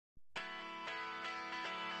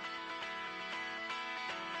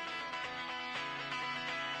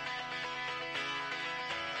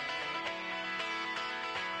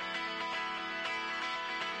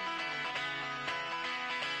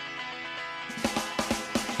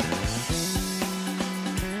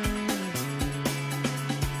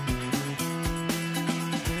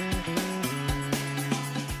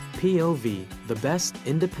POV, the best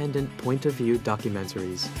independent point of view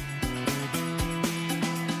documentaries.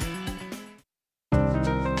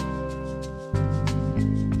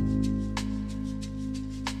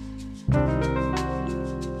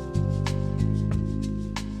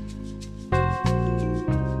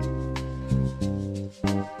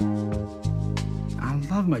 I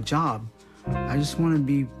love my job. I just want to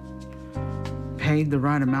be paid the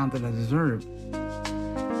right amount that I deserve.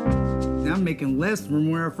 Now I'm making less from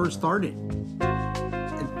where I first started.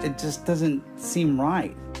 It just doesn't seem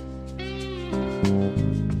right.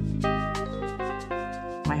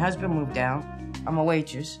 My husband moved out. I'm a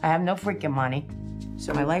waitress. I have no freaking money,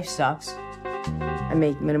 so my life sucks. I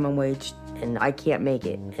make minimum wage, and I can't make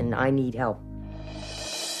it, and I need help.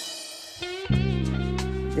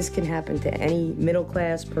 This can happen to any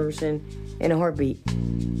middle-class person in a heartbeat.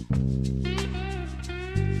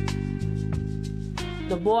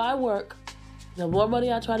 The more I work, the more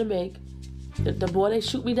money I try to make, the more they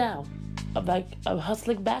shoot me down. I'm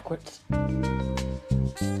hustling backwards.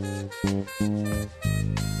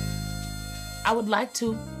 I would like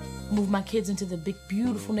to move my kids into the big,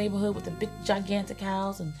 beautiful neighborhood with the big, gigantic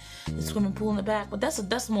house and the swimming pool in the back, but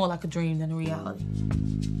that's more like a dream than a reality.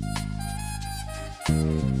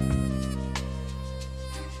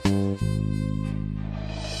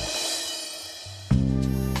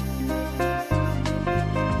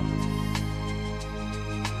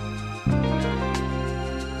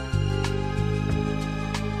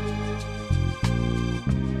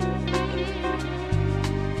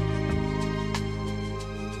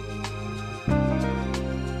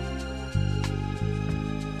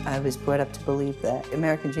 I was brought up to believe that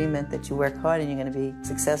American dream meant that you work hard and you're going to be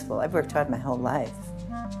successful. I've worked hard my whole life,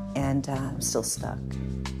 and I'm still stuck.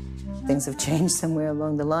 Things have changed somewhere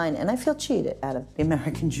along the line, and I feel cheated out of the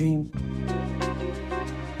American dream.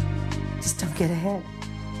 Just don't get ahead.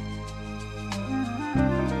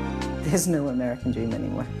 There's no American dream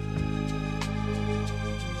anymore.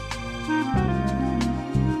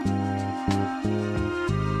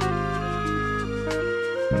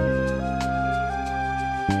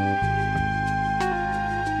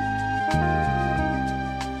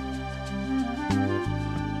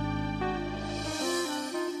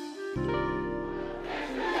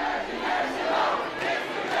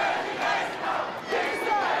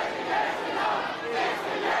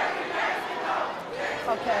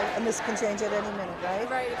 Okay, and this can change at any minute, right?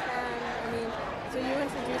 Right, it can. I mean, so you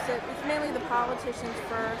introduce it. It's mainly the politicians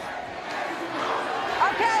first.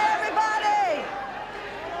 Okay, everybody!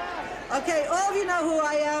 Okay, all of you know who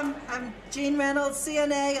I am. I'm Jean Reynolds,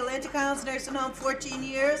 CNA, Atlantic Islands Nursing Home, 14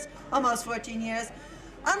 years, almost 14 years.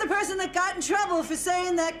 I'm the person that got in trouble for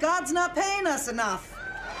saying that God's not paying us enough.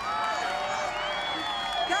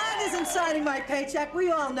 God isn't signing my paycheck,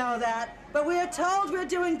 we all know that, but we are told we're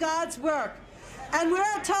doing God's work. And we're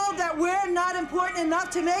told that we're not important enough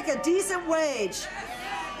to make a decent wage.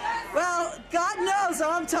 Well, God knows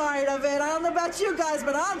I'm tired of it. I don't know about you guys,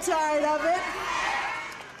 but I'm tired of it.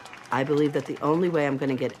 I believe that the only way I'm going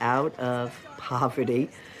to get out of poverty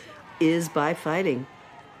is by fighting.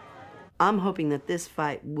 I'm hoping that this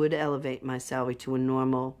fight would elevate my salary to a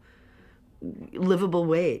normal, livable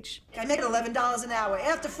wage. I make $11 an hour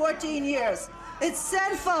after 14 years. It's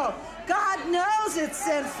sinful. God knows it's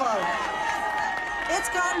sinful. It's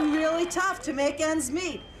gotten really tough to make ends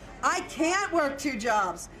meet. I can't work 2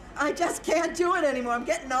 jobs. I just can't do it anymore. I'm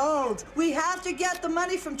getting old. We have to get the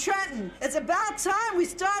money from Trenton. It's about time we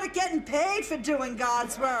started getting paid for doing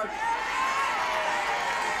God's work.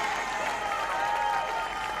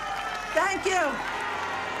 Thank you.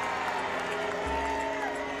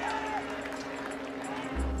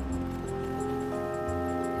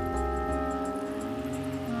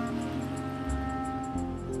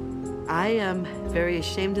 I am very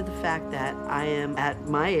ashamed of the fact that I am, at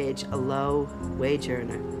my age, a low-wage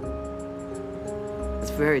earner.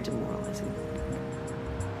 It's very demoralizing.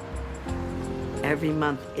 Every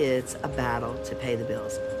month, it's a battle to pay the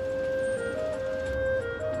bills.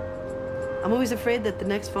 I'm always afraid that the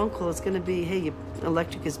next phone call is going to be, hey, your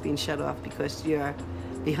electric is being shut off because you're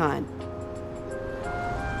behind. How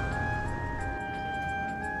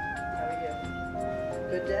are you?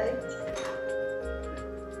 Good day?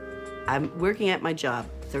 I'm working at my job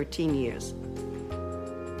 13 years.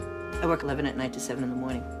 I work 11 at night to 7 in the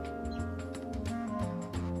morning.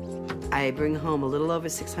 I bring home a little over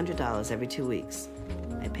 $600 every 2 weeks.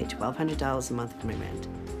 I pay $1,200 a month for my rent.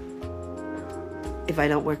 If I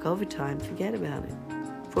don't work overtime, forget about it.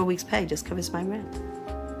 4 weeks' pay just covers my rent.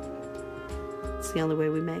 It's the only way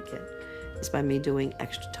we make it, is by me doing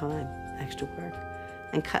extra time, extra work,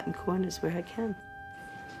 and cutting corners where I can.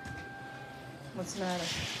 What's the matter?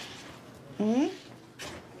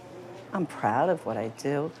 I'm proud of what I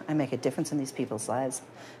do. I make a difference in these people's lives.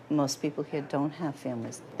 Most people here don't have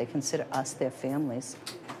families. They consider us their families.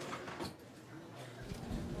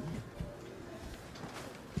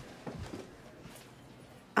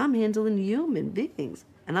 I'm handling human beings,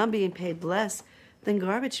 and I'm being paid less than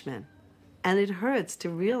garbage men. And it hurts to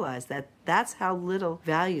realize that that's how little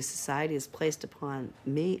value society has placed upon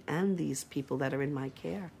me and these people that are in my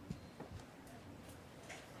care.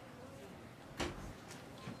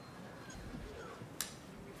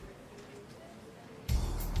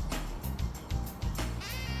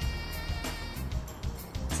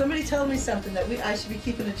 Somebody told me something that I should be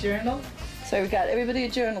keeping a journal. So we got everybody a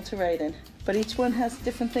journal to write in, but each one has a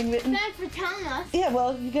different thing written. Thanks for telling us. Yeah,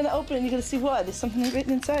 well, you're gonna open it and you're gonna see why. There's something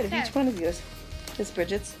written inside of each one of yours. Here's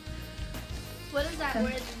Bridget's. What is that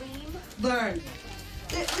word, dream? Learn.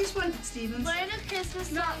 Which one, Stevens? Learn a Christmas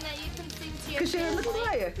song that you can sing to your Because you're in the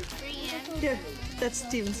choir. Brian. Yeah, that's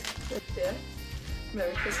Stevens. Right there.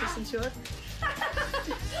 Merry Christmas and joy.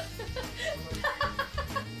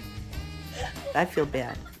 I feel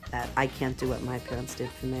bad that I can't do what my parents did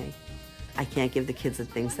for me. I can't give the kids the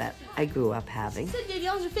things that I grew up having. Daddy,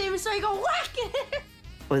 that was your favorite song. You go whack it.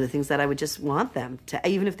 Or the things that I would just want them to,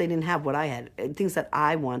 even if they didn't have what I had, things that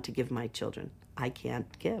I want to give my children. I can't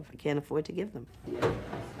give. I can't afford to give them.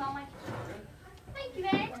 Thank you,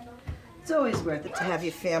 babe. It's always worth it to have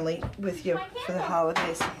your family with you for the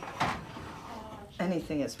holidays.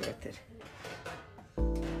 Anything is worth it.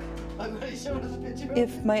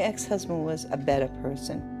 If my ex-husband was a better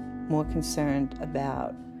person, more concerned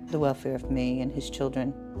about the welfare of me and his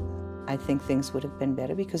children, I think things would have been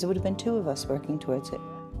better because it would have been two of us working towards it.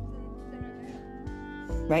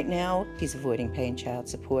 Right now, he's avoiding paying child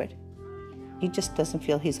support. He just doesn't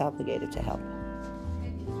feel he's obligated to help.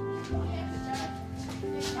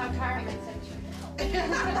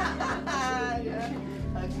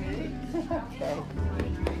 Okay.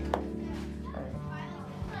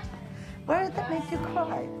 Why did that make you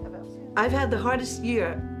cry? I've had the hardest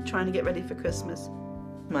year trying to get ready for Christmas.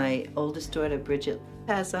 My oldest daughter, Bridget,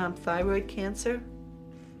 has thyroid cancer.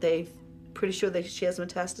 They're pretty sure that she has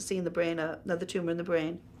metastasis in the brain, another tumor in the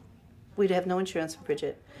brain. We'd have no insurance for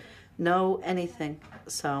Bridget, no anything.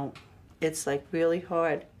 So it's like really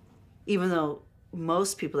hard. Even though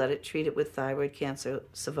most people that are treated with thyroid cancer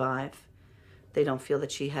survive, they don't feel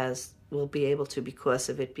that she will be able to because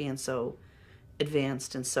of it being so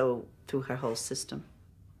advanced and so through her whole system.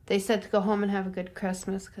 They said to go home and have a good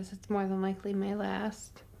Christmas because it's more than likely my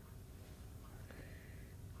last.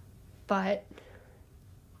 But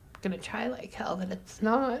I'm gonna try like hell that it's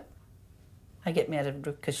not. I get mad at her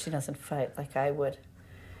because she doesn't fight like I would.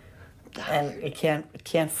 And you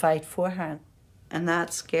can't fight for her. And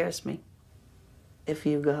that scares me. If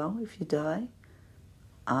you go, if you die,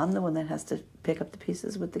 I'm the one that has to pick up the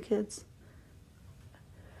pieces with the kids.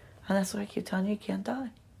 And that's why I keep telling you can't die.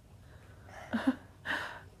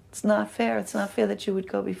 It's not fair. It's not fair that you would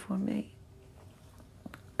go before me.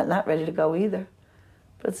 I'm not ready to go either.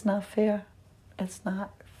 But it's not fair. It's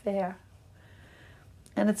not fair.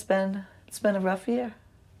 And it's been a rough year.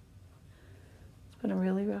 It's been a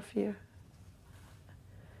really rough year.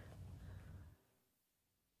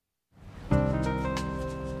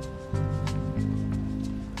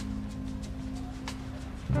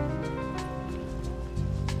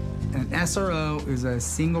 An SRO is a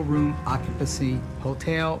single room occupancy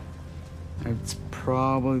hotel. It's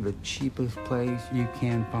probably the cheapest place you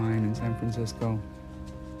can find in San Francisco.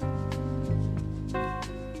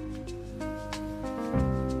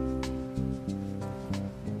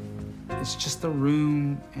 It's just a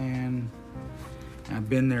room, and I've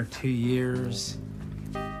been there 2 years.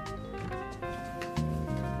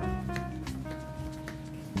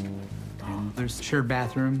 There's shared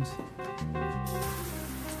bathrooms.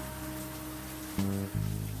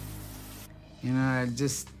 You know, it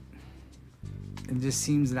just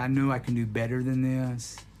seems that I know I can do better than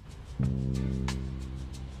this.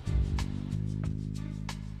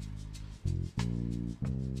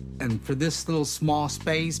 And for this little small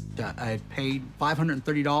space, I had paid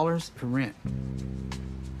 $530 for rent.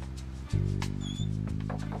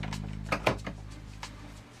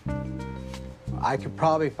 I could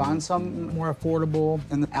probably find something more affordable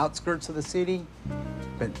in the outskirts of the city,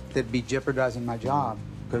 but that'd be jeopardizing my job.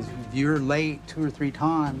 Because if you're late 2 or 3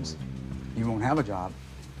 times, you won't have a job.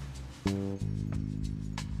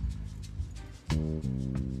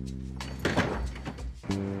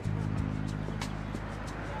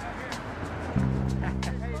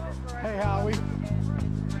 Hey, Howie.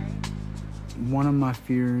 One of my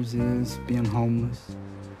fears is being homeless.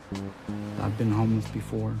 I've been homeless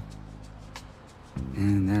before,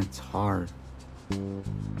 and that's hard.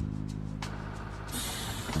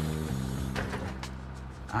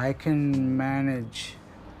 I can manage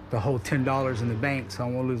the whole $10 in the bank so I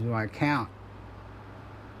won't lose my account.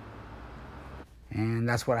 And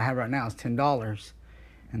that's what I have right now is $10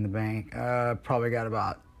 in the bank. Probably got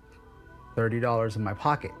about $30 in my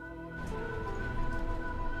pocket.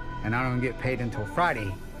 And I don't get paid until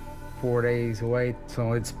Friday, 4 days away,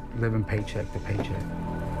 so it's living paycheck to paycheck.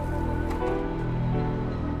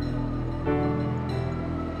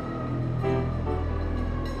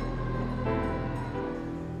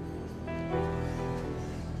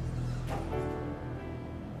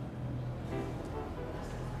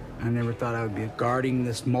 I never thought I would be guarding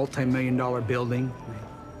this multi-million-dollar building.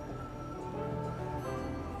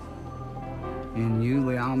 And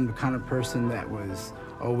usually I'm the kind of person that was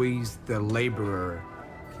always the laborer.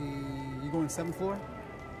 You going 7th floor?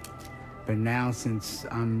 But now, since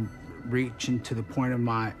I'm reaching to the point of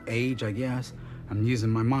my age, I guess, I'm using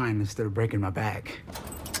my mind instead of breaking my back.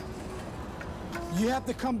 You have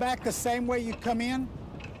to come back the same way you come in.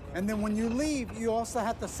 And then when you leave, you also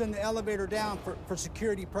have to send the elevator down for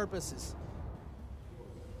security purposes.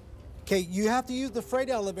 Okay, you have to use the freight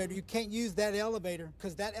elevator. You can't use that elevator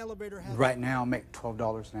because that elevator has... Right now, I make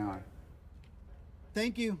 $12 an hour.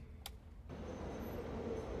 Thank you.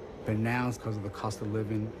 But now, it's because of the cost of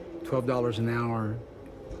living. $12 an hour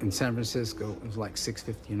in San Francisco, it was like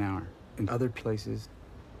 $6.50 an hour. In other places,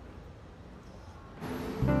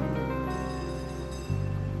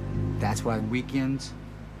 that's why weekends,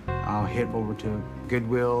 I'll head over to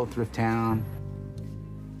Goodwill, Thrift Town.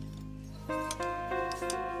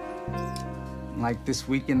 Like this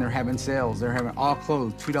weekend, they're having sales. They're having all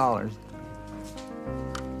clothes, $2.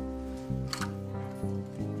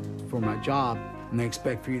 For my job, and they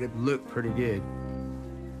expect for you to look pretty good.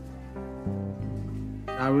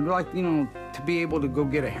 I would like, you know, to be able to go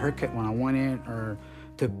get a haircut when I want it, or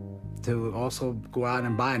to also go out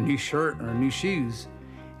and buy a new shirt or new shoes.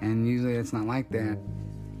 And usually it's not like that.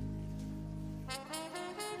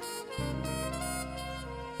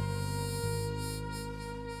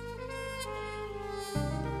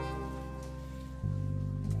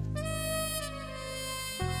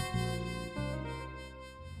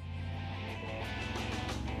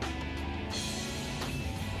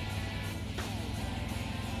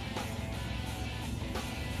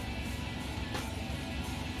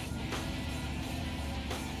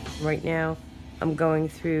 Right now, I'm going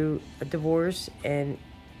through a divorce, and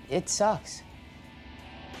it sucks.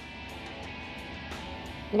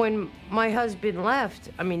 When my husband left,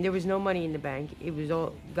 I mean, there was no money in the bank. It was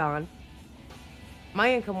all gone.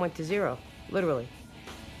 My income went to zero, literally.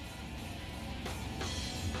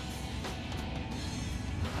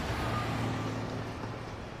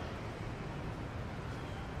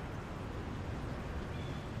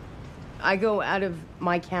 I go out of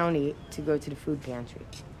my county to go to the food pantry.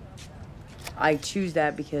 I choose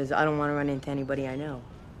that because I don't want to run into anybody I know.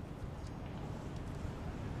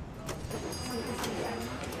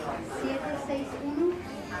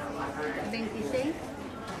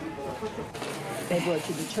 They brought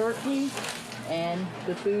you the turkey and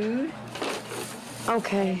the food.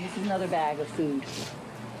 Okay. And this is another bag of food.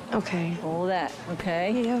 Okay. All of that,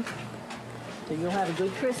 okay? Yeah. So you'll have a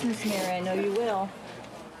good Christmas, Mary. I know you will.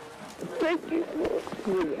 Thank you.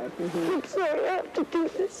 I'm sorry I have to do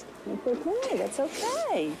this. That's okay. That's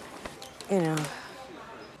okay. You know,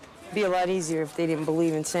 it'd be a lot easier if they didn't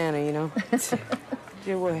believe in Santa, you know?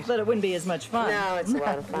 It would. But it wouldn't be as much fun. No, it's a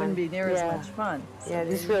lot of fun. It wouldn't be near as much fun. So yeah,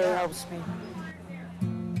 this really helps me.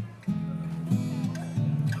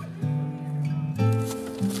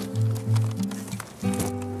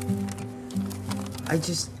 I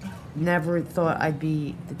just never thought I'd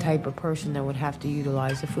be the type of person that would have to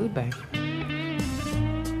utilize a food bank.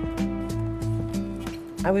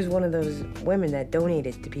 I was one of those women that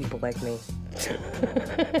donated to people like me.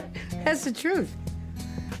 That's the truth.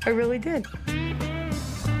 I really did.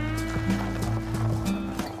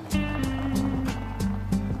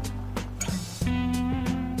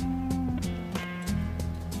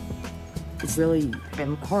 It's really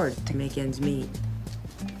been hard to make ends meet.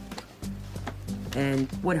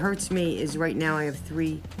 And what hurts me is right now I have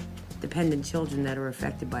 3 dependent children that are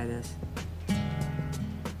affected by this.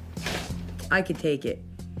 I could take it,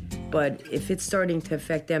 but if it's starting to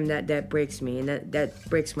affect them, that breaks me, and that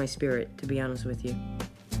breaks my spirit, to be honest with you.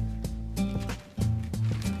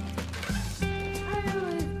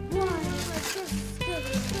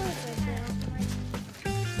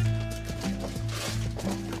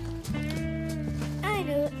 I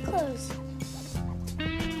know it. Close.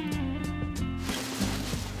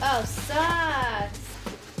 Oh, sucks.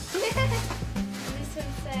 This one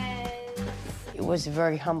says... was a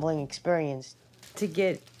very humbling experience to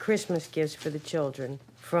get Christmas gifts for the children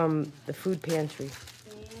from the food pantry.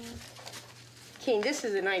 Keen, this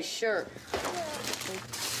is a nice shirt.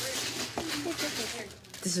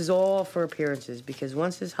 This is all for appearances, because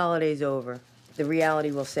once this holiday's over, the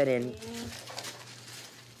reality will set in.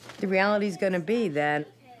 The reality's gonna be that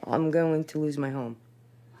I'm going to lose my home.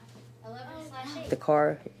 The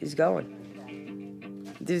car is going.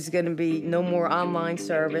 There's gonna be no more online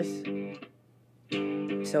service.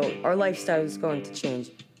 So our lifestyle is going to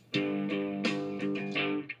change. Money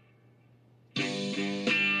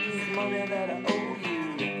that I owe you,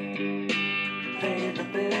 pay the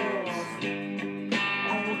bills.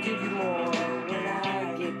 I will give you more when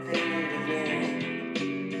I get paid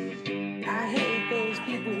again. I hate those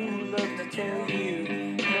people who love to tell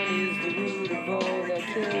you money is the root of all that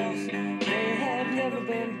kills. They have never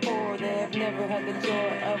been poor, they have never had the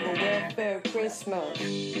joy of a welfare Christmas.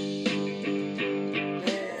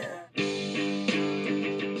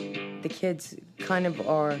 The kids kind of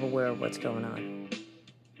are aware of what's going on.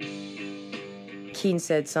 Keen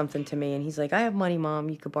said something to me, and he's like, I have money, Mom,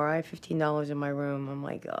 you could borrow. I have $15 in my room. I'm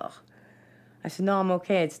like, ugh. I said, no, I'm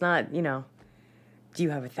okay. It's not, you know, do you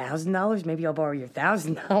have $1,000? Maybe I'll borrow your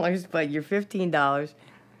 $1,000, but your $15.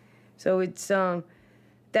 So it's, that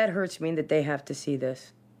hurts me that they have to see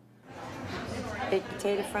this. Baked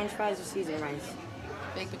potato, French fries, or seasoned rice?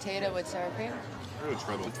 Baked potato with sour cream? I would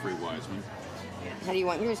try the 3 Wiseman. How do you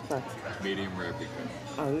want yours cooked? Medium rare because.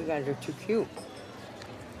 Oh, you guys are too cute.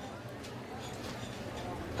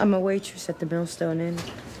 I'm a waitress at the Millstone Inn.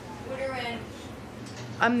 Put her in.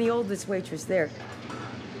 I'm the oldest waitress there.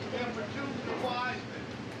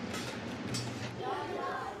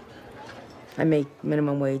 I make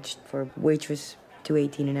minimum wage for a waitress,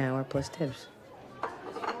 $2.18 an hour plus tips.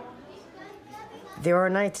 There are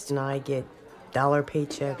nights when I get $1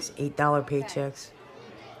 paychecks, $8 paychecks.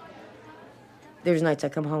 There's nights I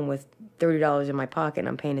come home with $30 in my pocket and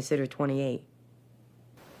I'm paying a sitter $28.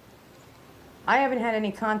 I haven't had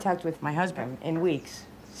any contact with my husband in weeks,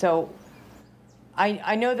 so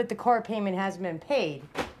I know that the car payment hasn't been paid,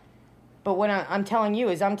 but what I'm telling you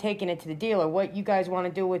is I'm taking it to the dealer. What you guys want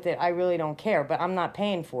to do with it, I really don't care, but I'm not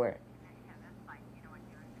paying for it.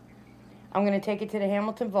 I'm going to take it to the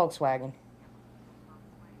Hamilton Volkswagen.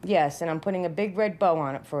 Yes, and I'm putting a big red bow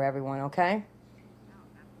on it for everyone, okay?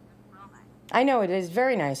 I know, it is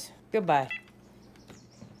very nice. Goodbye.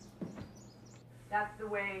 That's the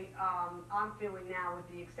way I'm feeling now, with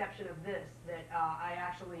the exception of this, that I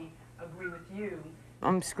actually agree with you.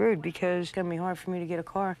 I'm screwed because it's gonna be hard for me to get a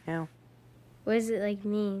car now. What does it like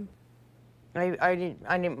mean? I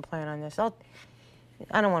didn't plan on this. I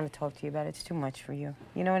don't want to talk to you about it. It's too much for you.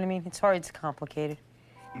 You know what I mean? It's hard. It's complicated.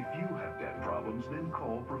 If you have debt problems, then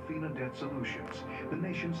call Profina Debt Solutions, the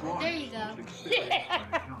nation's largest, most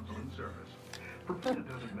experienced counseling service. Profina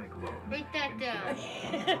doesn't make loans. Break that down.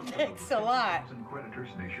 It's a lot. Creditors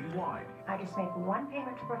nationwide. I just make one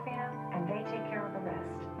payment to Profina, and they take care of the rest.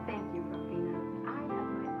 Thank you, Profina.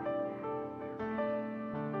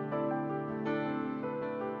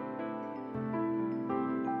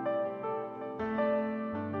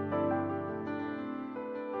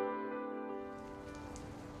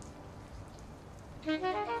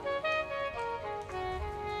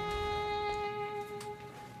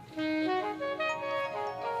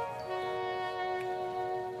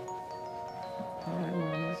 I have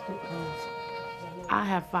my life I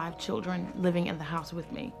have 5 children living in the house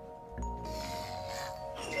with me.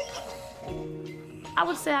 I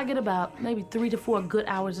would say I get about maybe 3 to 4 good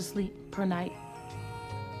hours of sleep per night.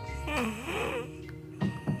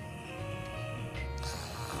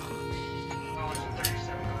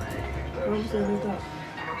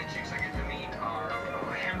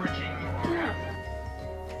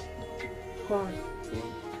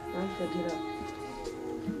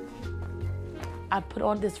 I put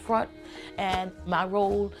on this front, and my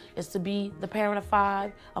role is to be the parent of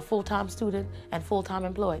 5, a full-time student, and full-time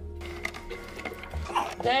employed.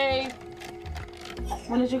 Dave,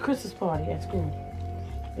 when is your Christmas party at school?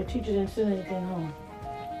 Your teacher didn't send anything home.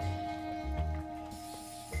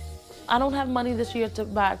 I don't have money this year to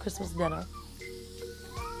buy a Christmas dinner.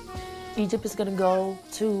 Egypt is gonna go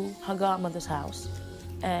to her godmother's house,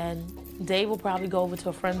 and Dave will probably go over to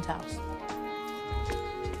a friend's house.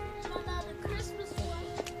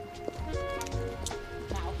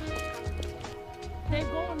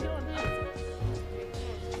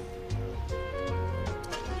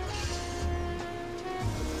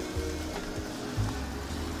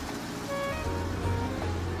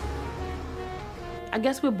 I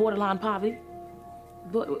guess we're borderline poverty,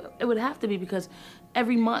 but it would have to be because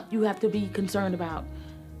every month you have to be concerned about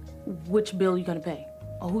which bill you're gonna pay,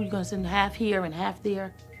 or who you're gonna send half here and half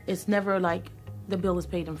there. It's never like the bill is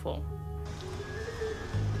paid in full.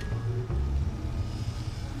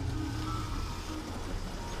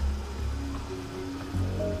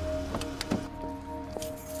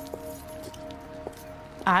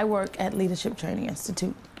 I work at Leadership Training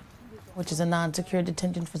Institute, which is a non-secure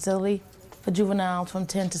detention facility for juveniles from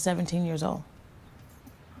 10 to 17 years old.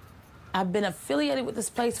 I've been affiliated with this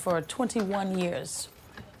place for 21 years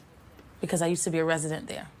because I used to be a resident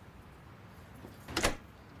there.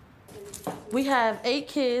 We have 8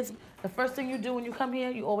 kids. The first thing you do when you come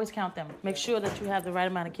here, you always count them. Make sure that you have the right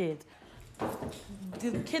amount of kids.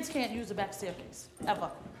 The kids can't use the back staircase,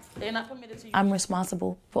 ever. They're not permitted to use. I'm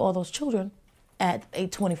responsible for all those children at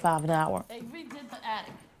 $8.25 an hour. They redid the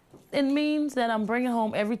attic. It means that I'm bringing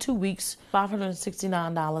home every 2 weeks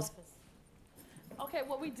 $569. Okay,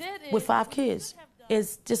 what we did is... With 5 kids.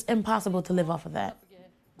 It's just impossible to live off of that.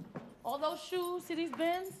 All those shoes, see these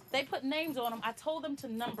bins? They put names on them. I told them to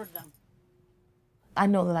number them. I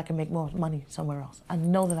know that I can make more money somewhere else. I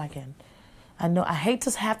know that I can. I hate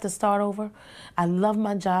to have to start over. I love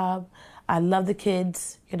my job. I love the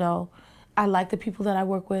kids, you know. I like the people that I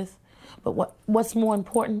work with. But what's more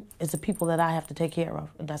important is the people that I have to take care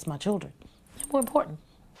of, and that's my children. It's more important.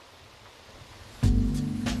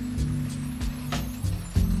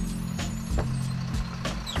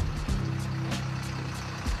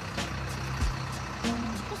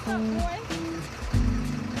 What's up, boy?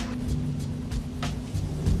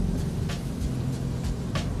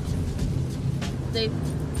 See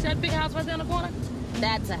that big house right there in the corner?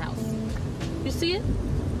 That's a house. You see it?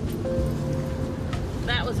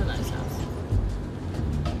 That was a nice house.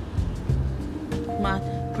 My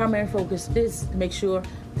primary focus is to make sure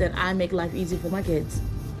that I make life easy for my kids.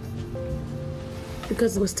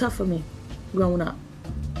 Because it was tough for me growing up.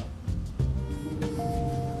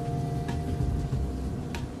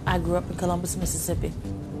 I grew up in Columbus, Mississippi.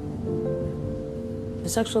 The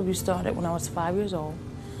sexual abuse started when I was 5 years old,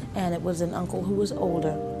 and it was an uncle who was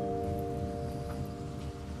older.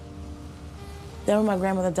 Then when my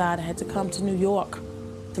grandmother died, I had to come to New York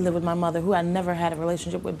to live with my mother, who I never had a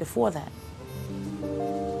relationship with before that.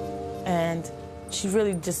 And she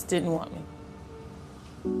really just didn't want me.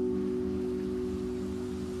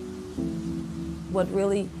 What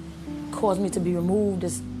really caused me to be removed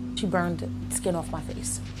is she burned the skin off my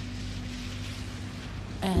face.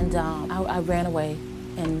 And I ran away,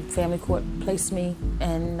 and family court placed me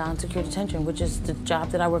in non-secure detention, which is the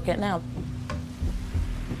job that I work at now.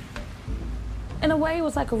 In a way, it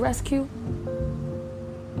was like a rescue.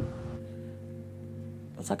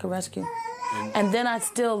 It was like a rescue. And then I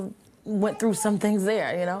still went through some things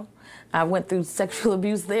there, you know? I went through sexual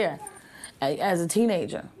abuse there as a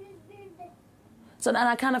teenager. So then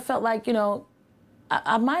I kind of felt like, you know,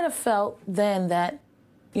 I might have felt then that,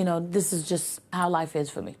 you know, this is just how life is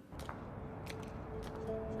for me.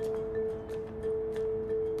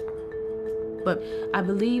 But I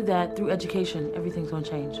believe that through education, everything's gonna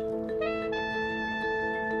change.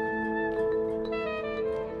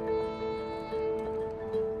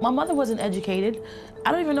 My mother wasn't educated.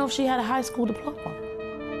 I don't even know if she had a high school diploma.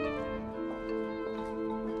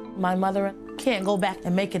 My mother can't go back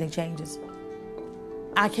and make any changes.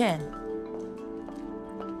 I can.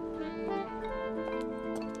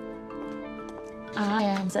 I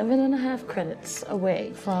am 7.5 credits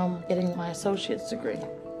away from getting my associate's degree.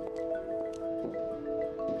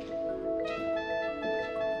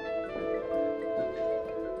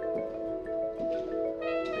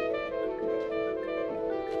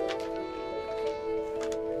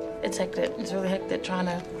 It's hectic. It's really hectic trying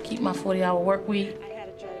to keep my 40-hour work week. I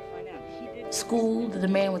had to try to find out. He didn't... School, the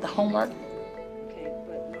demand with the homework. Okay,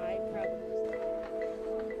 but my problem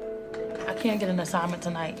was... I can't get an assignment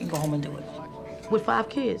tonight and go home and do it. With 5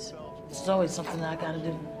 kids, it's always something that I gotta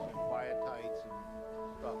do.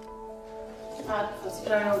 Hi,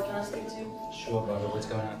 can I speak to you? Sure, brother. What's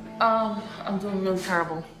going on? I'm doing really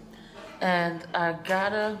terrible. And I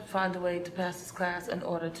gotta find a way to pass this class in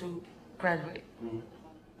order to graduate.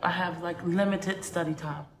 I have like limited study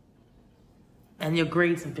time. And your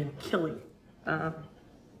grades have been killing. I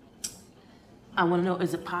wanna know,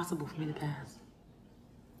 is it possible for me to pass?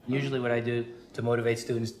 Usually what I do to motivate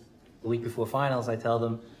students the week before finals, I tell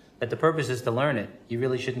them that the purpose is to learn it. You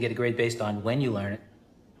really shouldn't get a grade based on when you learn it.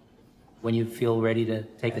 When you feel ready to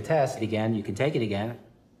take the test again, you can take it again.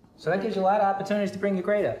 So that gives you a lot of opportunities to bring your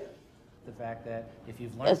grade up. The fact that if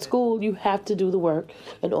you've learned at school, you have to do the work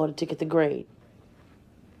in order to get the grade.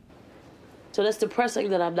 So that's depressing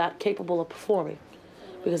that I'm not capable of performing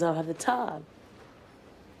because I don't have the time.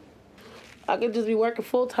 I could just be working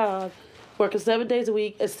full time working 7 days a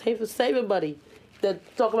week and saving money than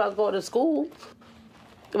talk about going to school.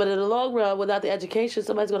 But in the long run, without the education,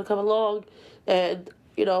 somebody's going to come along and,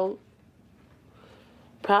 you know,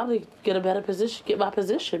 probably get a better position, get my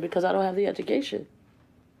position because I don't have the education.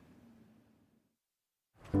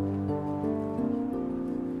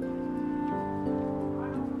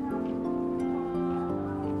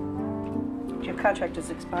 Your contract is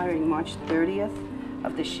expiring March 30th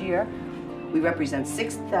of this year. We represent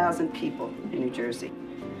 6,000 people in New Jersey.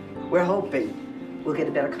 We're hoping we'll get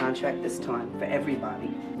a better contract this time for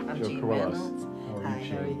everybody. I'm Jean Reynolds. Hi,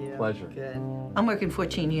 how are you? Pleasure. Good. I'm working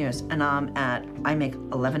 14 years, and I make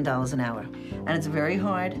 $11 an hour. And it's very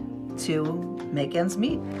hard to make ends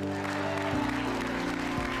meet.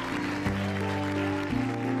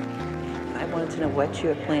 I wanted to know what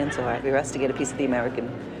your plans are for us to get a piece of the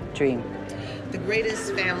American dream. The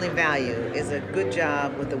greatest family value is a good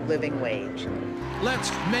job with a living wage. Let's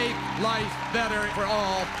make life better for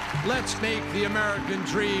all. Let's make the American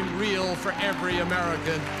dream real for every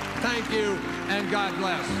American. Thank you, and God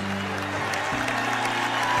bless.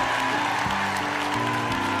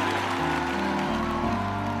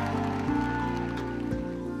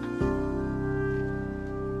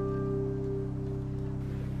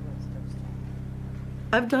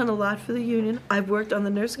 I've done a lot for the union. I've worked on the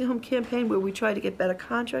nursing home campaign where we try to get better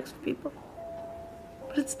contracts for people.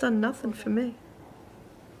 But it's done nothing for me.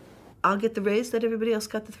 I'll get the raise that everybody else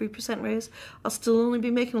got, the 3% raise. I'll still only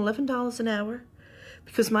be making $11 an hour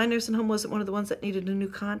because my nursing home wasn't one of the ones that needed a new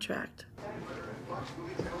contract.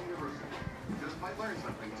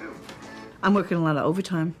 I'm working a lot of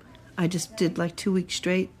overtime. I just did like 2 weeks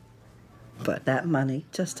straight. But that money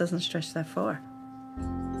just doesn't stretch that far.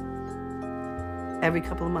 Every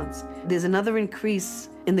couple of months. There's another increase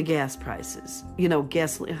in the gas prices, you know,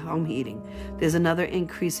 home heating. There's another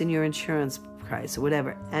increase in your insurance price or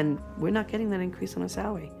whatever, and we're not getting that increase on our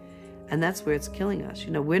salary. And that's where it's killing us.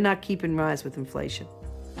 You know, we're not keeping rise with inflation.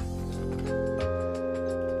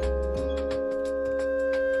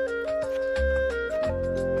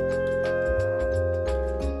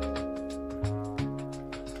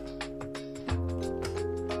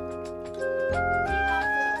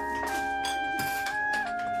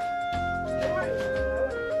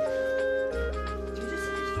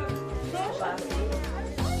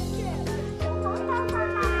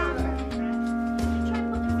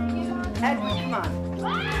 Edward, come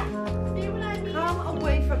on. Come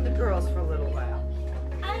away from the girls for a little while.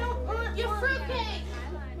 I don't want your fruitcake.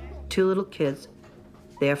 2 little kids,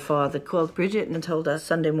 their father called Bridget and told us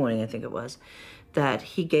Sunday morning, I think it was, that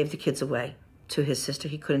he gave the kids away to his sister.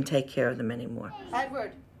 He couldn't take care of them anymore.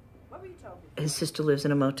 Edward, what were you told? His sister lives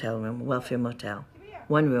in a motel room, a welfare motel.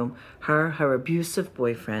 1 room, her abusive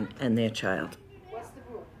boyfriend, and their child. What's the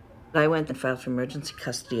rule? I went and filed for emergency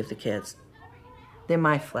custody of the kids. They're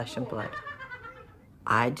my flesh and blood.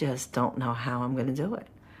 I just don't know how I'm going to do it.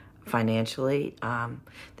 Financially,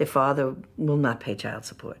 their father will not pay child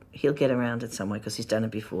support. He'll get around it some way because he's done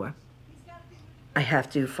it before. I have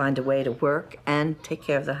to find a way to work and take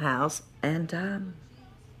care of the house, and I'm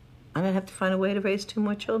going to have to find a way to raise 2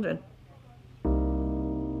 more children.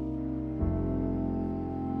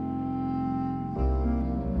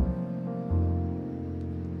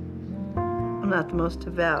 I'm not the most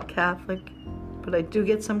devout Catholic, but I do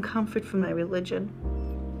get some comfort from my religion.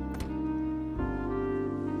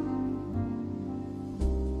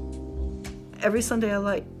 Every Sunday I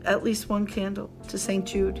light at least 1 candle to St.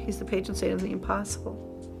 Jude. He's the patron saint of the impossible.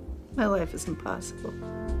 My life is impossible.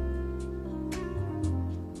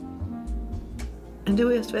 I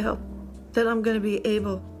do ask for help, that I'm going to be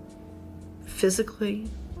able physically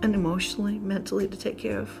and emotionally, mentally to take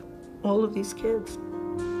care of all of these kids.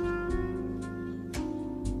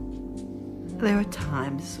 There are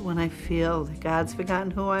times when I feel that God's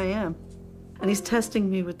forgotten who I am. And he's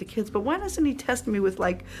testing me with the kids. But why doesn't he test me with,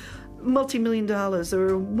 like, multi-million dollars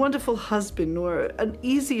or a wonderful husband or an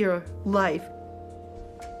easier life?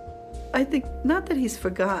 I think not that he's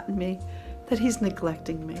forgotten me, that he's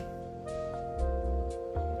neglecting me.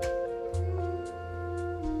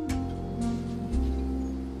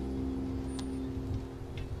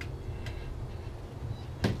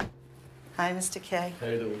 Hi, Mr. K. How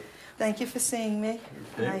you doing? Thank you for seeing me.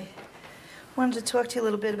 Okay. I wanted to talk to you a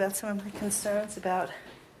little bit about some of my concerns about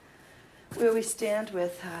where we stand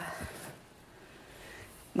with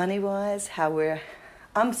money-wise, how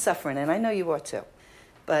I'm suffering, and I know you are too,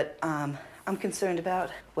 but I'm concerned about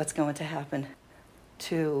what's going to happen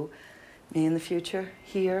to me in the future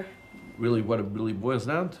here. Really, what it really boils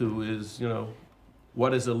down to is, you know,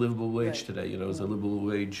 what is a livable wage today? You know, is a livable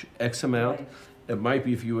wage X amount? Right. It might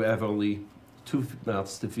be if you have only 2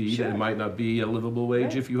 mouths to feed, Sure. and it might not be a livable wage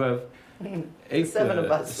Right. if you have 8, 7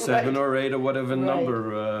 of us, 7 right. or 8 or whatever Right.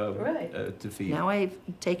 number Right. to feed. Now I've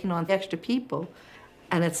taken on extra people,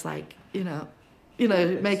 and it's like,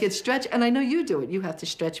 make it stretch. And I know you do it. You have to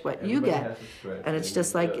stretch what you Everybody get. has to stretch, And it's and,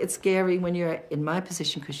 just like, it's scary when you're in my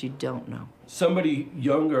position because you don't know. Somebody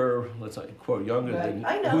younger, let's say, quote, younger Right.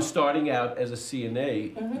 I know. than who's starting out as a CNA,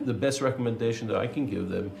 Mhm. the best recommendation that I can give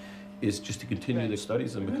them is just to continue their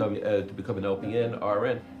studies and become an LPN,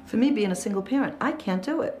 RN. For me, being a single parent, I can't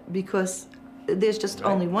do it because there's just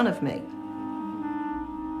only one of me.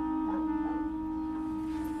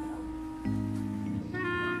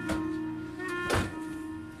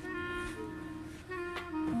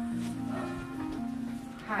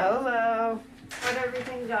 Hello. Where'd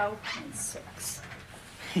everything go? It sucks.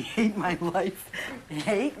 I hate my life. I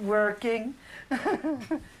hate working. I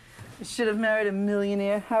should have married a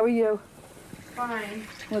millionaire. How are you? Fine.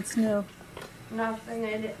 What's new? Nothing.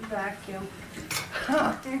 I didn't vacuum.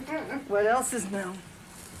 What else is new?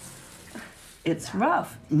 It's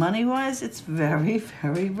rough. Money-wise, it's very,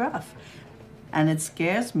 very rough. And it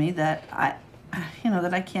scares me that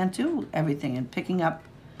that I can't do everything, and picking up,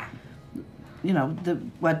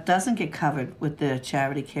 what doesn't get covered with the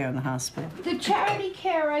charity care in the hospital. The charity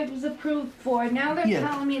care I was approved for, now they're Yeah.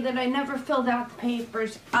 telling me that I never filled out the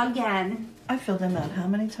papers again. I filled them out how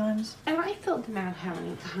many times? And I filled them out how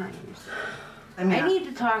many times? I mean, I need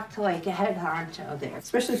to talk to like a head honcho there.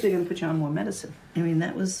 Especially if they're going to put you on more medicine. I mean,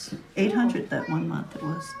 that was $800 that one month it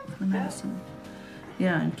was for medicine.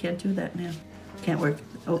 Yeah, and can't do that now. Can't work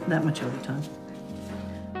that much overtime.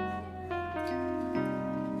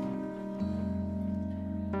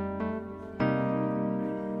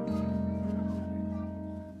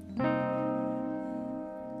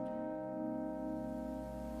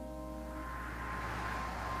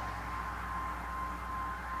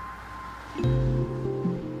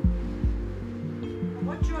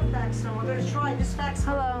 What's your fax number? I'm going to try this fax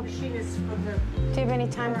machine is for the... Do you have any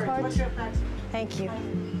time birds. cards? What's your fax? Thank you.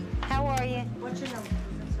 How are you? What's your number?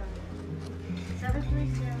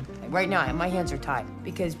 730. Right now, my hands are tied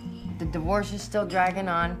because the divorce is still dragging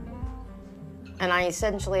on, and I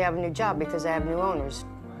essentially have a new job because I have new owners.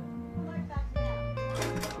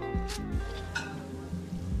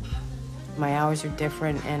 My hours are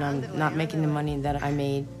different, and I'm not making the money that I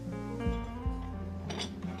made.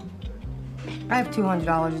 I have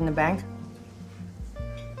 $200 in the bank.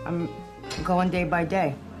 I'm going day by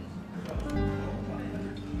day.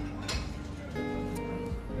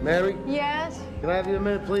 Mary, Yes? can I have you a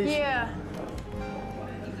minute, please? Yeah.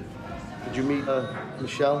 Did you meet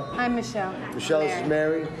Michelle? Hi, Michelle. Michelle, this is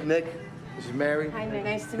Mary. Nick, this is Mary. Hi, Nick.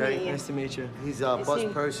 Nice to Okay, meet you. nice to meet you. He's a Is bus he-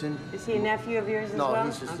 person. Is he a nephew of yours as well? No,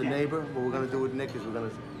 he's just a Okay. neighbor. What we're gonna do with Nick is we're gonna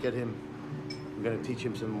get him, we're gonna teach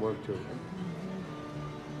him some work too.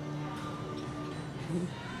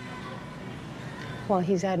 Well,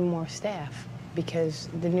 he's adding more staff because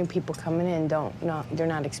the new people coming in they're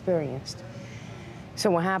not experienced. So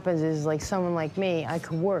what happens is, like someone like me, I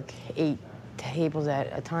could work 8 tables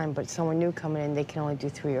at a time, but someone new coming in, they can only do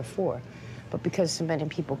 3 or 4. But because so many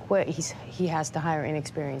people quit, he has to hire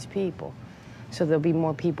inexperienced people. So there'll be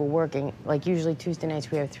more people working. Like usually Tuesday nights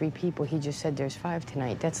we have 3 people. He just said there's 5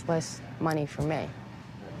 tonight. That's less money for me.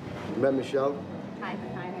 You met Michelle? Hi.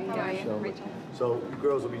 How are you? Rachel. So you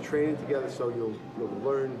girls will be training together, so you'll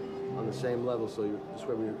learn on the same level. So this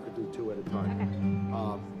way we could do 2 at a time.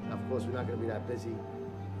 Okay. Of course, we're not going to be that busy.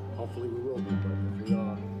 Hopefully, we will be, but if we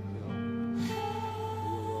are,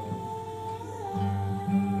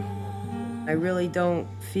 I really don't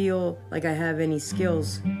feel like I have any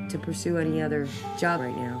skills to pursue any other job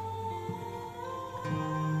right now.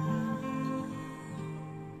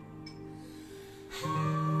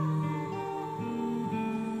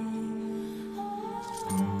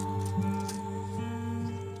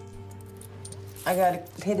 I gotta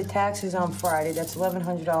pay the taxes on Friday. That's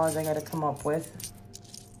 $1,100 I gotta come up with.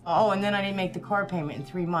 Oh, and then I didn't make the car payment in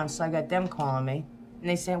 3 months, so I got them calling me. And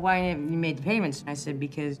they said, why haven't you made the payments? I said,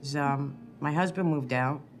 because my husband moved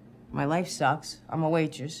out. My life sucks. I'm a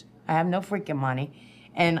waitress. I have no freaking money.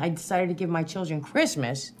 And I decided to give my children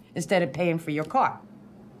Christmas instead of paying for your car.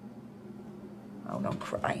 Oh, don't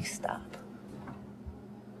cry. Stop.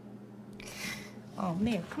 Oh,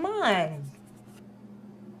 man, come on.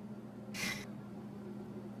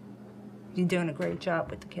 You're doing a great job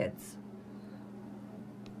with the kids.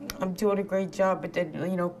 I'm doing a great job, but then,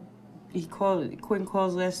 Quinn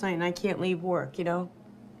calls last night and I can't leave work,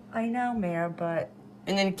 I know, Mayor, but...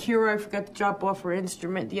 And then Kira, I forgot to drop off her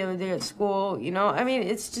instrument the other day at school, I mean,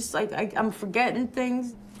 it's just like I'm forgetting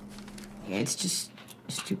things. Yeah, it's just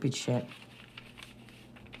stupid shit.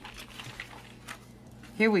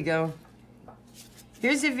 Here we go.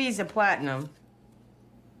 Here's a Visa Platinum.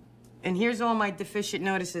 And here's all my deficient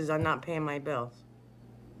notices on not paying my bills.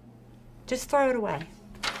 Just throw it away.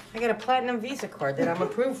 I got a Platinum Visa card that I'm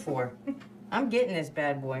approved for. I'm getting this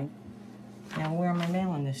bad boy. Now, where am I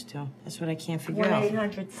mailing this to? That's what I can't figure out.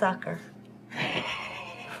 1-800-SUCKER.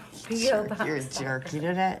 You're a jerk. You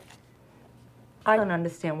know that? I don't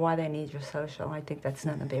understand why they need your social. I think that's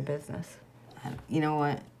none of their business. You know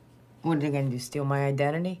what? What are they gonna do, steal my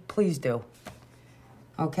identity? Please do.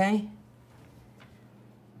 Okay?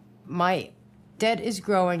 My debt is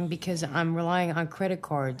growing because I'm relying on credit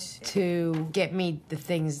cards to get me the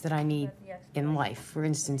things that I need in life. For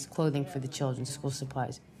instance, clothing for the children, school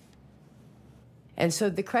supplies. And so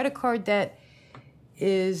the credit card debt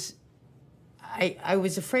is, I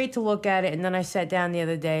was afraid to look at it, and then I sat down the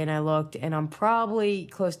other day and I looked, and I'm probably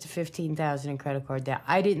close to $15,000 in credit card debt.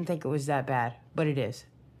 I didn't think it was that bad, but it is.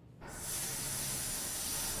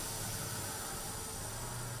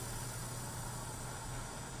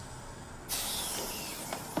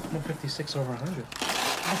 $156 over 100.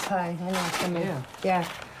 That's high. I know. Come in. Yeah.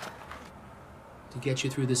 To get you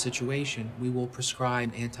through the situation, we will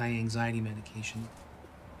prescribe anti-anxiety medication.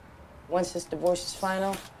 Once this divorce is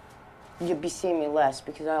final, you'll be seeing me less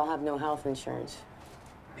because I'll have no health insurance.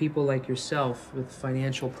 People like yourself with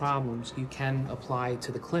financial problems, you can apply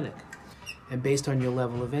to the clinic. And based on your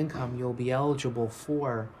level of income, you'll be eligible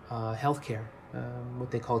for health care,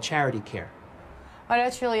 what they call charity care. Oh,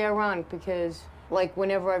 that's really ironic because, like,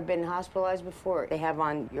 whenever I've been hospitalized before, they have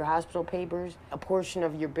on your hospital papers, a portion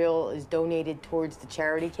of your bill is donated towards the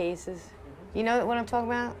charity cases. You know what I'm talking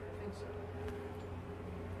about?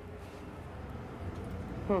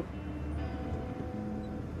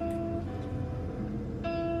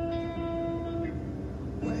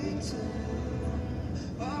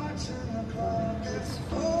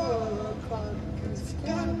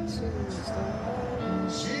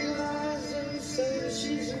 She lies and says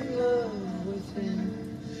she's in love with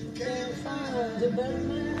him. Can't find a better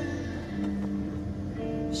man.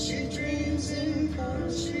 She dreams him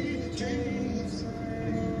cause she dreams.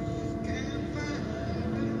 Can't find a better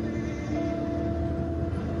man.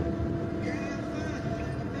 Can't find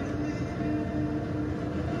a better man.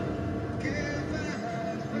 Can't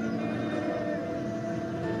find a better man.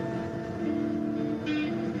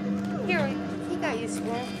 Here, he got you,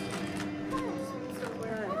 Squirrel.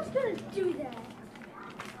 Do that.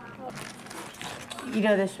 You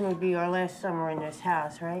know this would be our last summer in this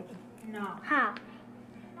house, right? No. How?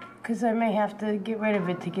 Because I may have to get rid of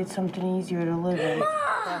it to get something easier to live in.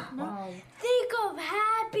 Mom! Think of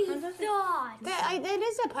happy thoughts. That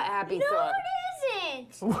is a happy no, thought. it isn't.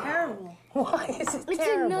 It's terrible. Why is it It's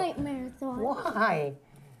terrible? a nightmare thought. Why?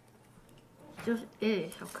 Just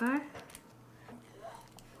is, okay?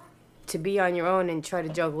 To be on your own and try to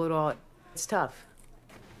juggle it all, it's tough.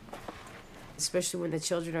 Especially when the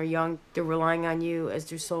children are young, they're relying on you as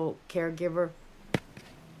their sole caregiver.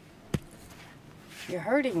 You're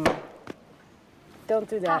hurting me. Don't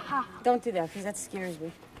do that. Don't do that, because that scares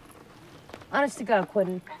me. Honest to God,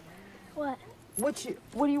 Quentin. What? What do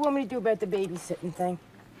you want me to do about the babysitting thing?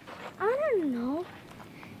 I don't know.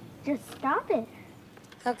 Just stop it.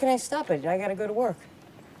 How can I stop it? I gotta go to work.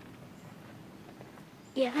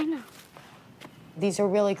 Yeah, I know. These are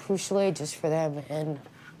really crucial ages for them, and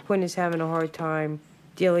Quinn is having a hard time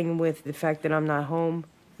dealing with the fact that I'm not home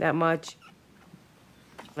that much.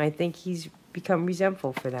 And I think he's become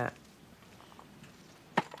resentful for that.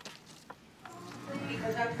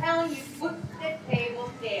 Because I'm telling you, put the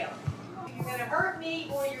table down. You're gonna hurt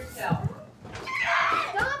me or yourself.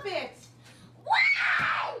 Stop it!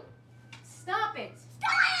 Why? Stop it!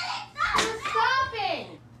 Stop! You're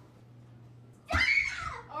stopping!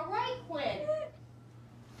 All right, Quinn.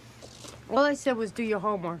 All I said was do your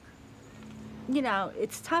homework. You know,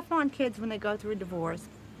 it's tough on kids when they go through a divorce.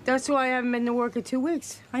 That's why I haven't been to work in 2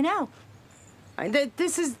 weeks. I know.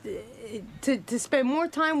 This is to spend more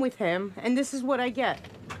time with him, and this is what I get.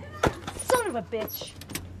 Son of a bitch.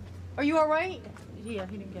 Are you all right? Yeah,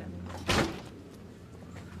 he didn't get it.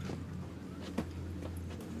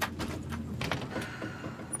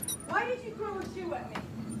 Why did you throw a shoe at me?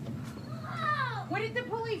 What did the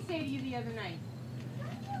police say to you the other night?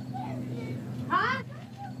 Huh?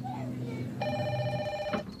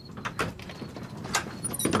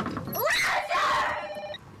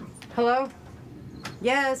 Hello?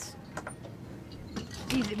 Yes.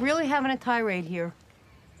 He's really having a tirade here.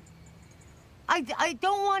 I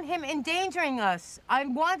don't want him endangering us. I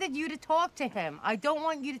wanted you to talk to him. I don't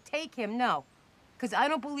want you to take him, no. Because I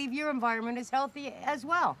don't believe your environment is healthy as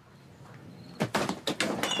well.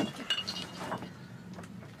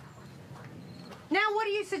 No! Now, what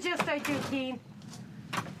do you suggest I do, Keen?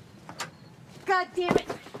 God damn it.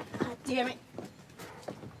 God damn it.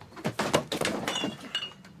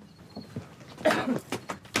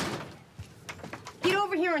 Get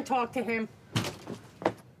over here and talk to him.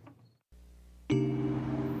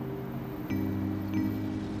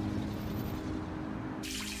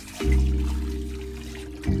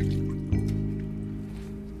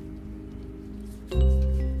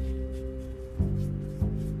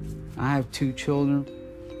 I have 2 children,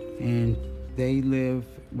 and they live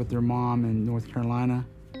with their mom in North Carolina.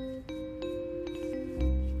 I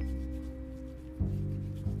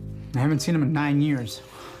haven't seen them in 9 years.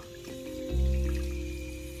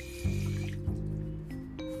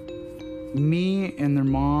 Me and their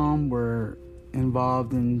mom were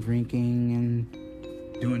involved in drinking and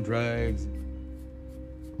doing drugs.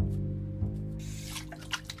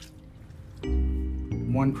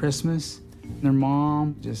 One Christmas, their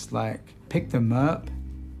mom just like picked them up,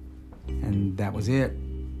 and that was it.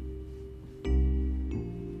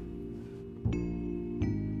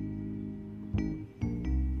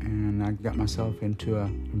 And I got myself into a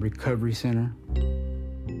recovery center.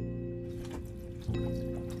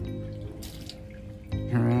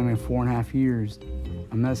 Here I am in 4.5 years.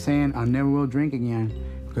 I'm not saying I never will drink again,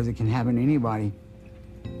 because it can happen to anybody.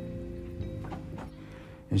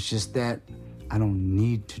 It's just that I don't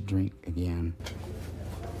need to drink again.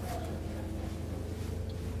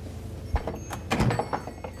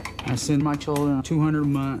 I send my children $200 a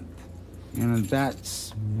month, and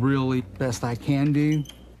that's really the best I can do.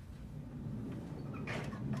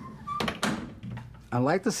 I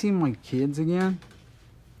like to see my kids again.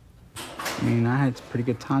 I mean, I had pretty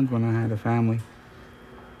good times when I had a family.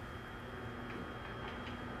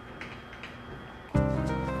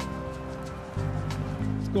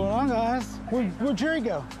 What's going on, guys? Where'd Jerry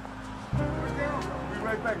go? We'll be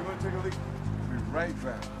right back. We're gonna take a leak. We'll be right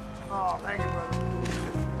back. Oh, thank you, brother.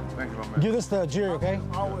 Thank you, my man. Give this to Jerry, okay?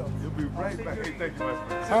 I will. You'll be right back. Hey, thank you, my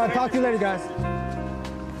friend. All right, talk to you later, guys.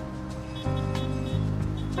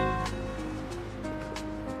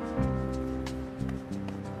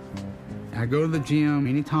 I go to the gym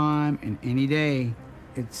anytime and any day.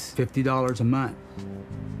 It's $50 a month.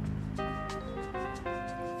 4,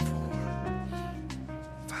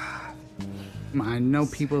 5. I know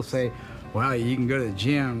people say, well, you can go to the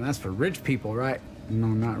gym. That's for rich people, right? No,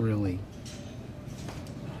 not really.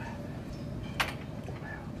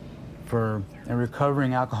 For a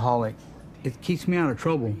recovering alcoholic, it keeps me out of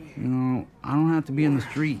trouble. You know, I don't have to be in the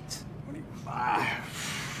streets. A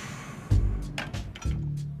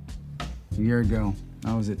year ago,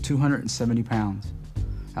 I was at 270 pounds.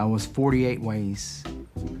 I was 48 waist.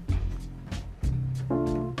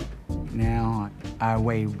 Now I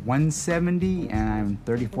weigh 170 and I'm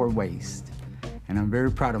 34 waist. And I'm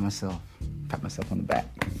very proud of myself. Pat myself on the back.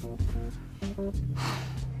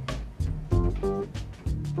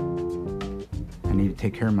 I need to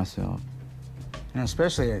take care of myself. And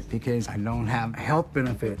especially because I don't have health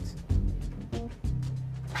benefits.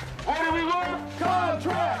 Where do we work?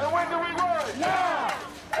 Contract! And when do we work? Now!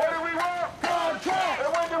 Where do we work? Contract!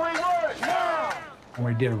 And when do we work? Now! And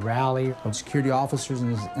we did a rally of security officers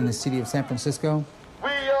in the city of San Francisco. We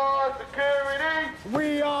are security!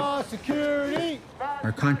 We are security!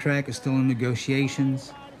 Our contract is still in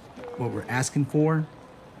negotiations. What we're asking for,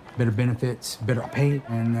 better benefits, better pay,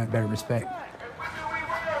 and better respect.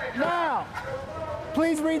 Now,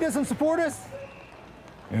 please read this and support us.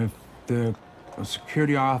 If the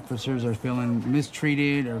security officers are feeling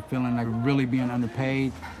mistreated or feeling like really being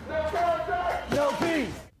underpaid, no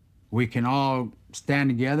peace. We can all stand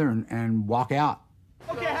together and walk out.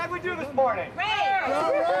 Okay, how'd we do this morning? Great!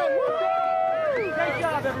 Great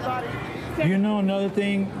job, everybody. You know another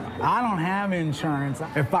thing? I don't have insurance.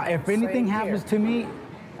 If anything happens to me,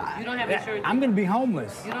 You don't have insurance? I'm gonna be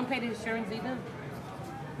homeless. You don't pay the insurance either?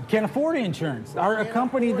 Can't afford insurance. Our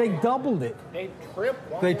company, they doubled it. They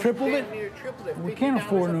tripled. They tripled it? We can't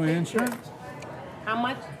afford no insurance. How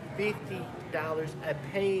much? $50 a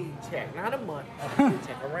paycheck, not a month, a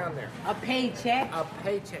paycheck, around there. A paycheck? A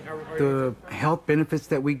paycheck. The health benefits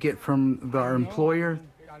that we get from our employer,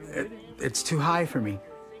 it's too high for me.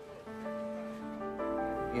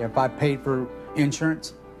 If I paid for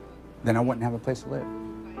insurance, then I wouldn't have a place to live.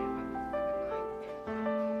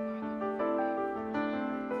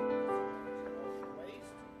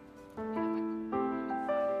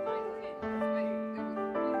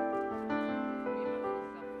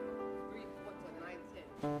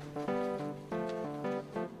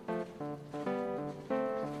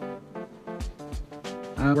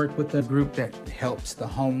 I work with a group that helps the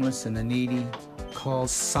homeless and the needy called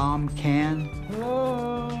SomCan.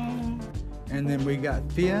 And then we got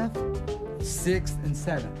 5th, 6th, and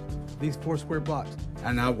 7th. These 4 square blocks.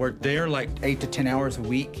 And I work there like 8 to 10 hours a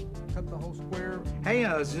week. Cut the whole square. Hey,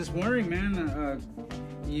 I was just wondering, man,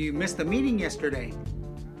 you missed the meeting yesterday.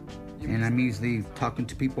 And I'm usually talking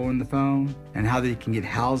to people on the phone and how they can get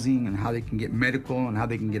housing and how they can get medical and how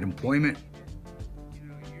they can get employment.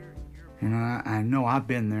 You know, I know I've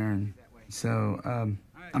been there, and so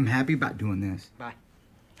I'm happy about doing this. Bye.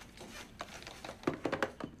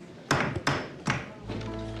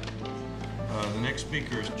 The next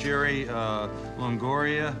speaker is Jerry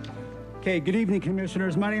Longoria. Okay, good evening,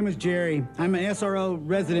 Commissioners. My name is Jerry. I'm an SRO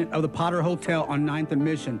resident of the Potter Hotel on 9th and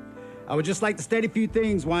Mission. I would just like to state a few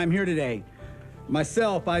things why I'm here today.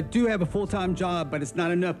 Myself, I do have a full-time job, but it's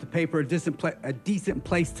not enough to pay for a decent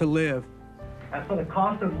place to live. As for the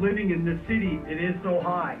cost of living in this city, it is so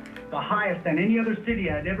high, the highest than any other city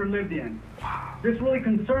I'd ever lived in. This really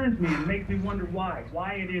concerns me and makes me wonder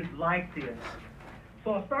why it is like this.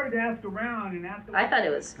 So I started to ask around and ask. I thought it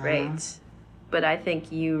was great, but I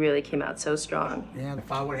think you really came out so strong. Yeah,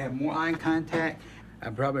 if I would have more eye contact,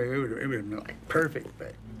 it would have been like perfect,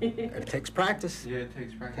 but it takes practice. Yeah, it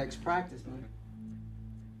takes practice. It takes practice, man.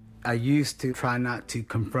 I used to try not to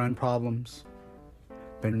confront problems,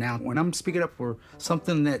 but now when I'm speaking up for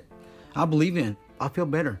something that I believe in, I feel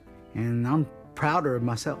better, and I'm prouder of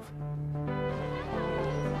myself.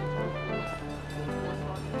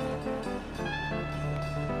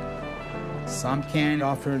 Some can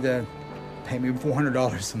offer to pay me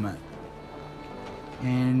 $400 a month.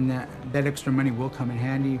 And that extra money will come in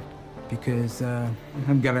handy because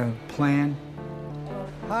I've got a plan.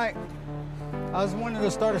 Hi, I was wanting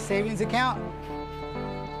to start a savings account.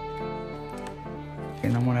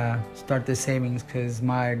 And I want to start this savings because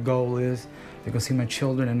my goal is to go see my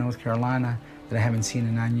children in North Carolina that I haven't seen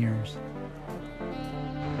in 9 years.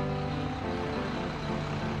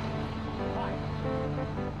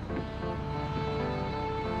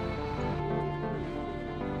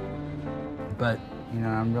 But, you know,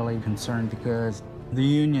 I'm really concerned because the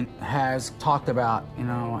union has talked about, you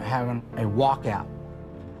know, having a walkout.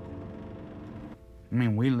 I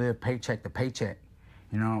mean, we live paycheck to paycheck.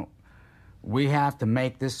 You know, we have to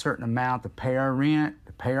make this certain amount to pay our rent,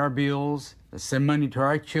 to pay our bills, to send money to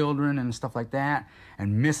our children and stuff like that.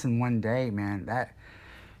 And missing one day, man, that,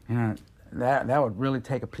 you know, that would really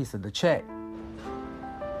take a piece of the check.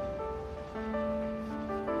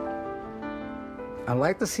 I'd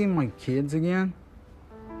like to see my kids again.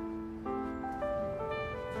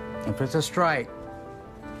 If it's a strike,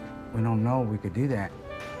 we don't know we could do that.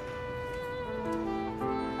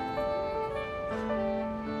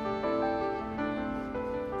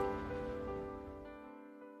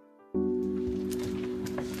 You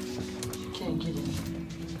can't get in.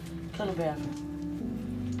 Go to the bathroom.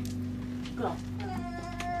 Go.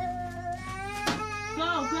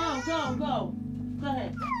 Go. Go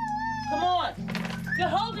ahead. Come on. You're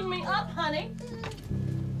holding me up, honey.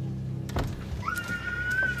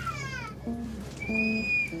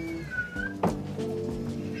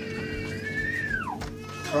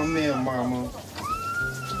 Come here, Mama.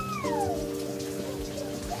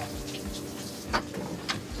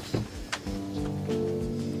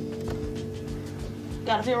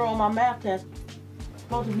 Got a 0 on my math test.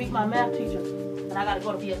 Supposed to meet my math teacher, and I gotta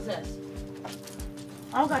go to BSS.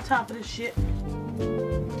 I don't got time for this shit.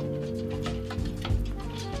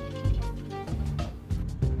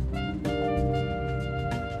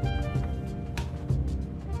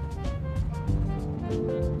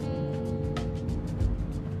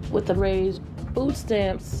 With the raise, food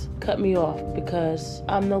stamps cut me off because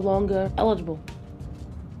I'm no longer eligible.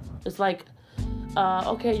 It's like,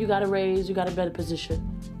 okay, you got a raise, you got a better position.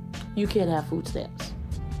 You can't have food stamps.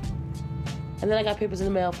 And then I got papers in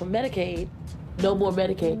the mail from Medicaid. No more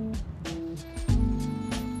Medicaid.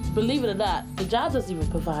 Believe it or not, the job doesn't even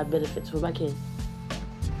provide benefits for my kids.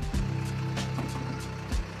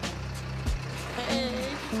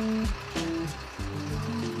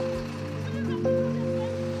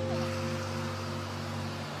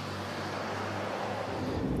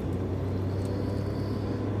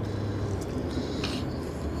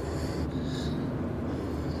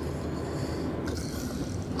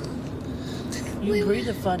 You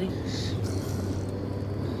breathing funny.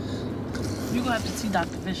 You're gonna have to see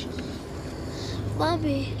Dr. Fisher.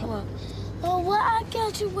 Mommy. What? Oh, what I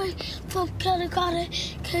graduate from kindergarten,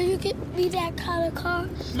 can you get me that kind of car?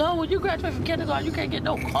 No, when you graduate from kindergarten, you can't get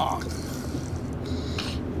no car.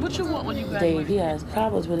 What you want when you graduate? Dave, he has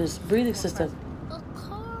problems with his breathing system. A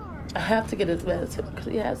car. I have to get his medicine because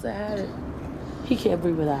he has to have it. He can't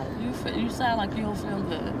breathe without it. You sound like you don't feel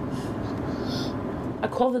good. I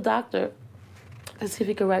called the doctor and see if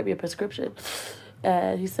he could write me a prescription.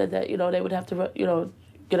 And he said that, they would have to,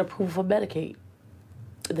 get approval for Medicaid.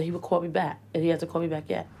 And then he would call me back, and he hasn't called me back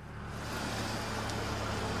yet.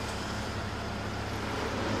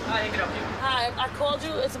 Hi, I can help you. Hi, I called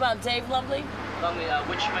you. It's about Dave Lumley. Lumley,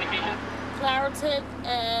 which medication? Claritin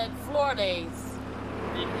and Flonase.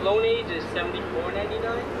 The Flonase is $74.99.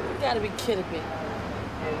 You gotta be kidding me.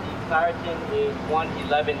 And the Claritin is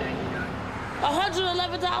 $111.99.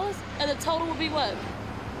 $111? And the total would be what?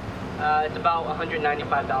 It's about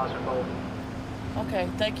 $195 for both. Okay,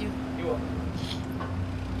 thank you. You're welcome.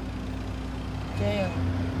 Damn.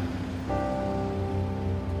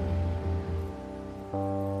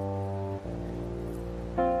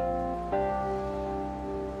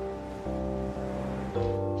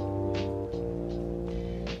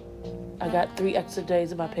 I got 3 extra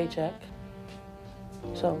days of my paycheck.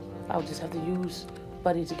 So I'll just have to use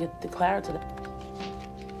Buddy to get the Claritin.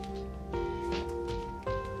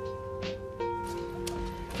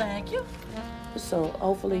 Thank you. So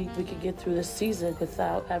hopefully we can get through this season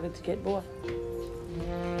without having to get more.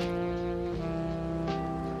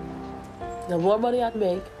 The more money I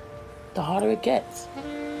make, the harder it gets. How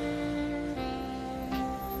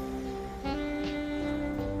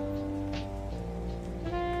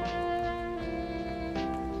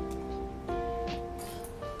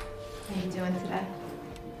are you doing today?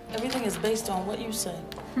 Everything is based on what you say.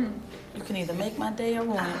 You can either make my day or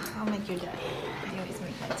ruin it. I'll make your day. I always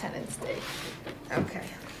make my tenants' day. Okay.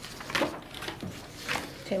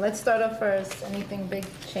 Okay, let's start off first. Anything big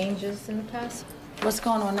changes in the past? What's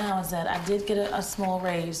going on now is that I did get a small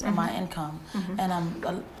raise in my income, and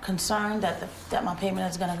I'm concerned that my payment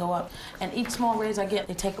is going to go up. And each small raise I get,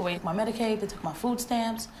 they take away my Medicaid, they took my food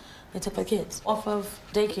stamps, they took my kids off of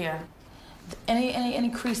daycare. Any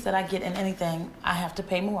increase that I get in anything, I have to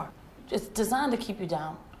pay more. It's designed to keep you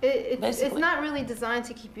down. It's not really designed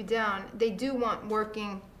to keep you down. They do want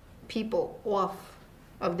working people off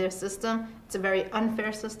of their system. It's a very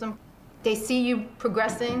unfair system. They see you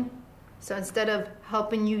progressing, so instead of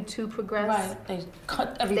helping you to progress, right, they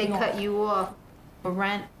cut everything off. off. They cut you off. For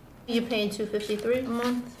rent, you're paying $253 a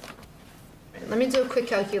month. Let me do a quick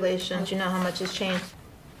calculation. Do you know how much has changed?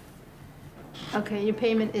 Okay, your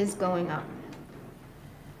payment is going up.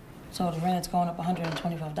 So the rent is going up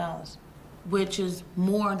 $125, which is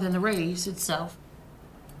more than the raise itself.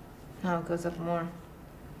 No, it goes up more.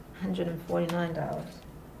 $149.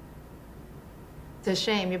 It's a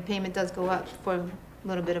shame. Your payment does go up for a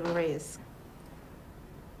little bit of a raise.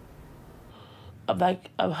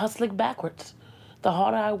 I'm hustling backwards. The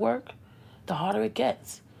harder I work, the harder it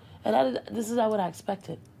gets. And this is not what I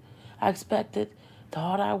expected. I expected the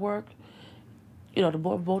harder I work, the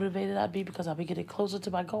more motivated I'd be because I'll be getting closer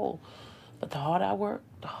to my goal. But the harder I work,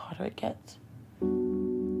 the harder it gets. All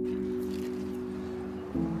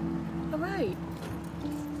right.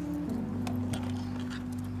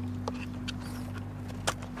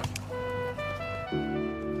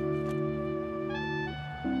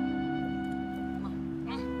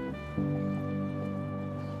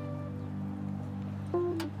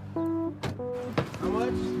 How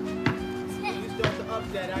much? You start to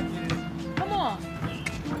upset, I get it. Come on.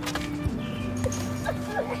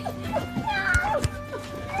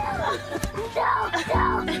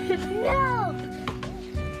 No!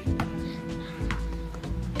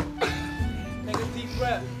 Take a deep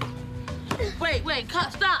breath. Wait,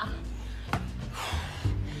 cut, stop.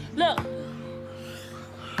 Look.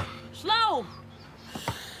 Slow.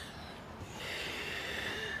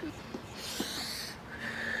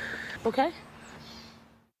 Okay?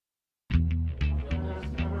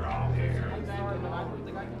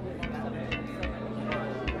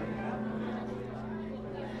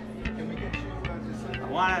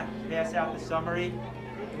 I want to pass out the summary.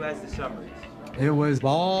 Who has the summaries? It was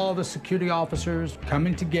all the security officers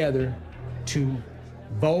coming together to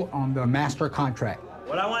vote on the master contract.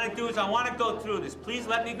 What I want to do is I want to go through this. Please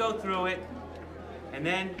let me go through it, and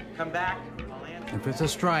then come back. I'll answer. If it's a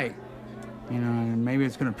strike, maybe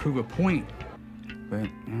it's going to prove a point, but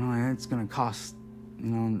it's going to cost,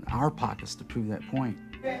 our pockets to prove that point.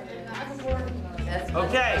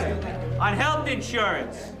 Okay, on health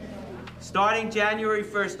insurance, starting January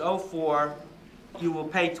 1st, 04, you will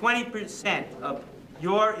pay 20% of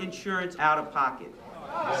your insurance out of pocket.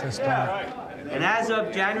 And as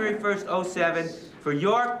of January 1st, 07, for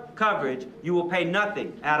your coverage, you will pay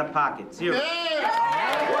nothing out of pocket, zero.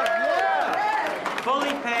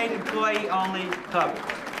 Fully paid employee-only coverage.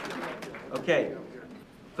 Okay,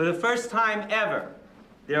 for the first time ever,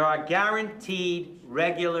 there are guaranteed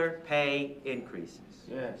regular pay increases.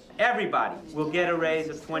 Yes. Everybody will get a raise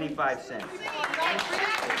of 25 cents.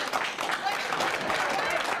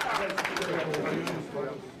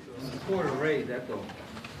 Quarter raise, that's all.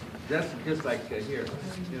 That's just like here.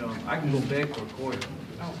 You know, I can go beg for a quarter.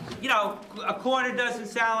 You know, a quarter doesn't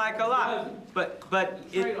sound like a lot, but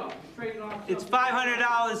it's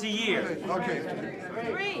 $500 a year. Okay.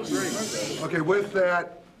 Okay, with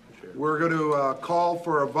that, we're going to call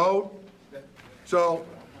for a vote. So,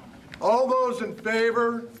 all those in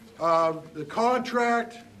favor of the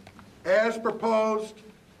contract as proposed,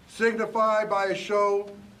 signify by a show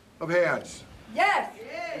of hands. Yes.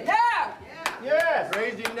 Yeah. Yes.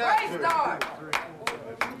 Raising Great start.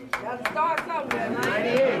 Gotta start somewhere, man.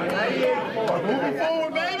 98, moving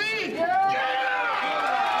forward, baby.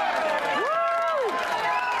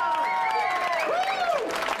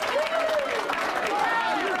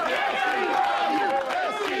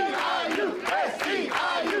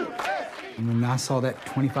 And when I saw that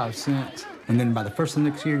 25 cents, and then by the first of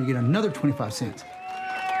next year, you get another 25 cents.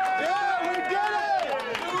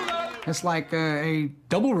 That's like a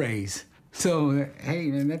double raise. So, hey,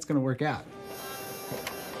 man, that's gonna work out.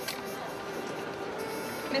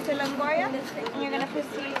 Mr. Longoria, and you're going to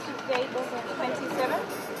proceed to table 27.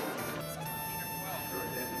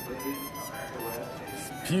 It's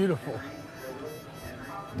beautiful.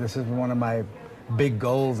 This is one of my big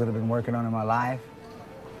goals that I've been working on in my life,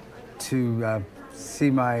 to see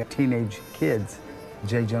my teenage kids,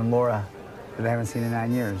 JJ and Laura, that I haven't seen in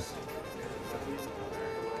 9 years.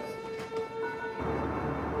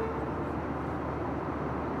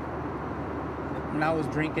 When I was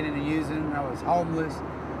drinking and using, when I was homeless,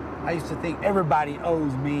 I used to think everybody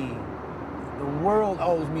owes me. The world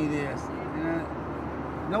owes me this. You know?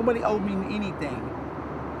 Nobody owed me anything.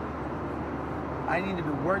 I needed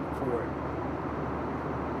to work for it.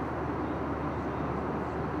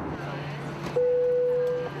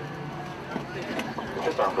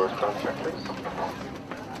 Just on doors, contract, please.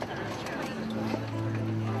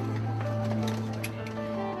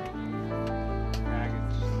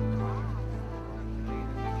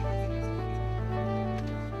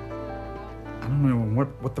 I don't know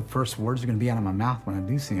what the first words are going to be out of my mouth when I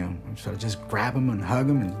do see them. Should I just grab them and hug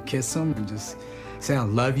them and kiss them and just say I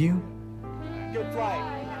love you? Good flight.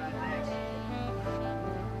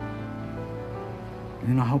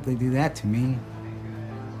 And I hope they do that to me.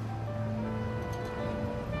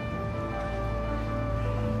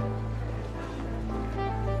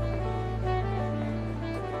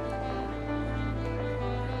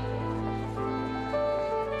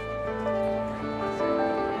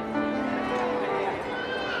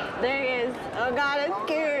 There he is. Oh God, I'm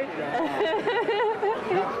scared.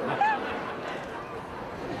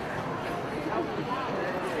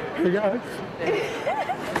 Hey guys.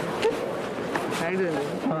 How you doing?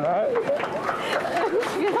 All right.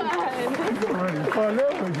 God. Running fun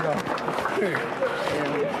up with y'all. Hey.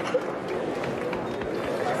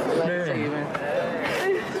 Man.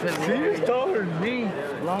 See, you're taller than me.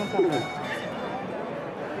 Long time.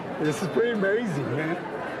 This is pretty amazing, man.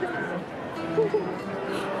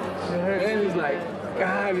 And it's like,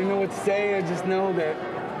 God, I didn't know what to say. I just know that,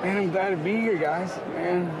 man, I'm glad to be here, guys.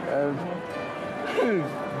 Man,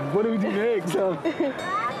 what do we do next?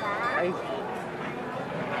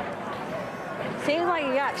 Seems like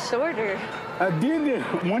you got shorter. I did.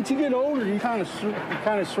 Once you get older, you kind of shrink.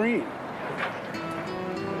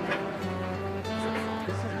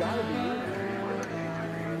 This has got to be it.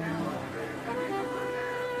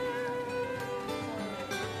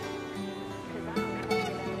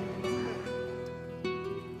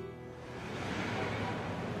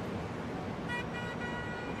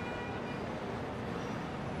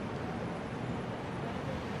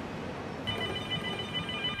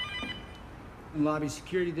 Lobby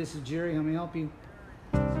security, this is Jerry. How may I help you?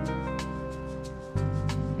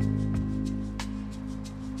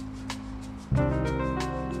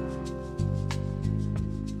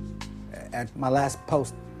 At my last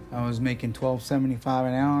post, I was making $12.75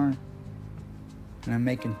 an hour, and I'm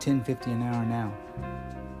making $10.50 an hour now.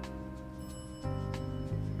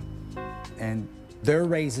 And their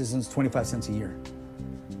raise is 25 cents a year.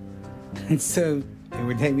 And so it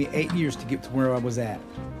would take me 8 years to get to where I was at.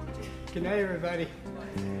 Good night, everybody.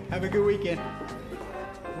 Have a good weekend.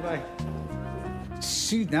 Bye.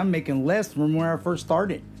 Shoot, I'm making less from where I first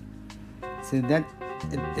started. So that,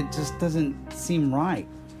 it just doesn't seem right.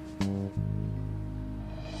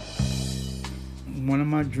 One of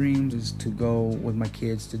my dreams is to go with my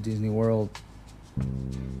kids to Disney World.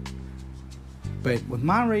 But with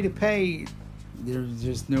my rate of pay, there's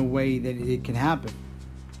just no way that it can happen.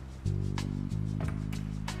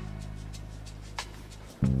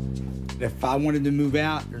 If I wanted to move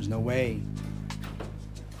out, there's no way.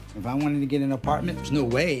 If I wanted to get an apartment, there's no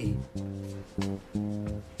way.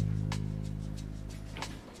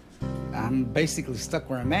 I'm basically stuck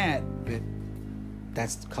where I'm at, but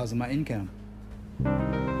that's because of my income.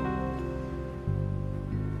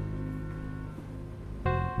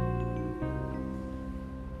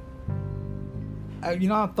 You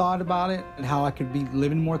know, I've thought about it and how I could be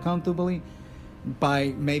living more comfortably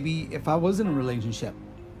by maybe if I was in a relationship.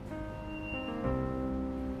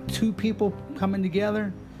 Two people coming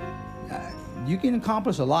together, you can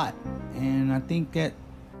accomplish a lot. And I think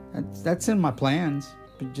that's in my plans,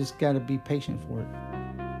 but just got to be patient for it.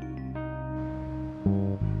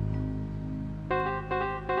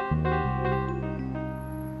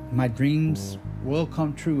 My dreams will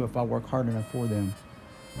come true if I work hard enough for them.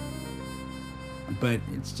 But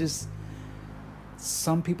it's just,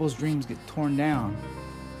 some people's dreams get torn down.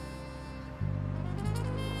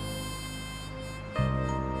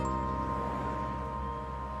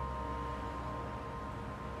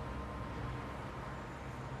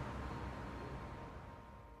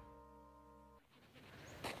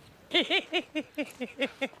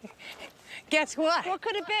 Guess what? What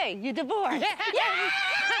could it be? You divorced.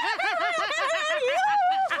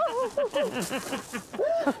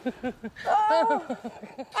 Oh,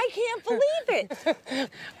 I can't believe it.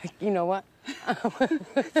 You know what? I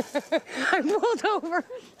pulled over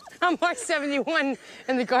on March 71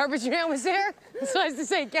 and the garbage man was there. So I was to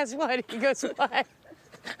say, guess what? He goes, what?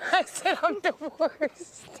 I said, I'm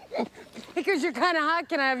divorced. Because you're kind of hot,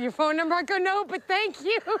 can I have your phone number? I go, no, but thank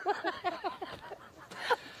you.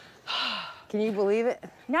 Can you believe it?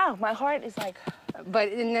 No, my heart is like... But,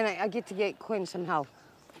 and then I get to get Quinn somehow.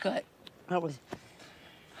 Good. That was...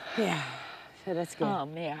 Yeah, so that's good. Oh,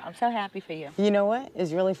 Mare, I'm so happy for you. You know what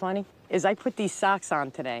is really funny? Is I put these socks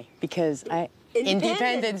on today because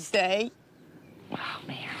Independence Day. Wow,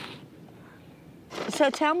 Mare. So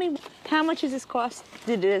tell me, how much does this cost?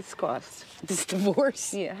 Did this cost? This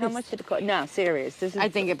divorce? Yeah, how much did it cost? No, serious. This is... I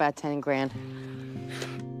think about 10 grand.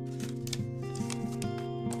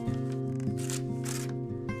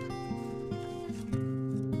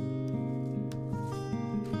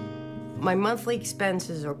 My monthly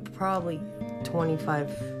expenses are probably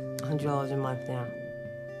 $2,500 a month now.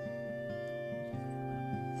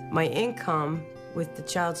 My income with the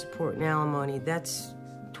child support and alimony, that's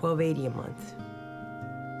 $1,280 a month.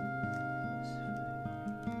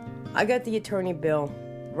 I got the attorney bill.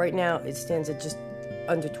 Right now, it stands at just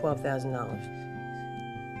under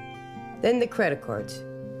 $12,000. Then the credit cards.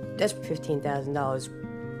 That's $15,000.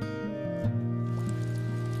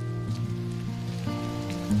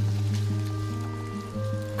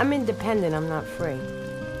 I'm independent, I'm not free.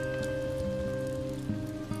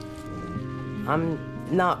 I'm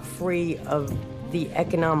not free of the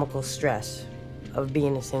economical stress of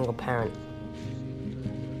being a single parent.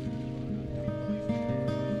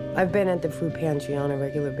 I've been at the food pantry on a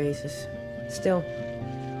regular basis, still.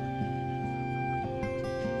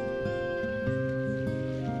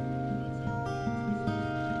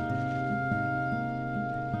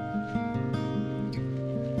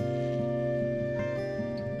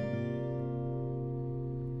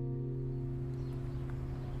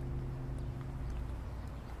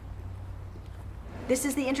 This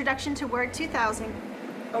is the introduction to Word 2000.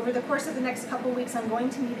 Over the course of the next couple weeks, I'm going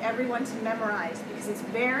to need everyone to memorize because it's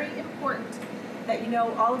very important that you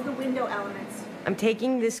know all of the window elements. I'm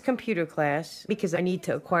taking this computer class because I need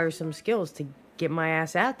to acquire some skills to get my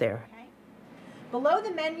ass out there. Okay. Below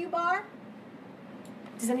the menu bar,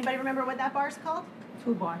 does anybody remember what that bar is called?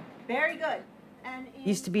 Food bar. Very good. And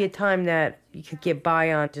Used to be a time that you could get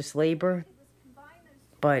by on just labor,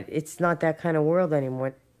 but it's not that kind of world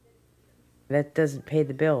anymore. That doesn't pay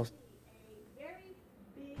the bills.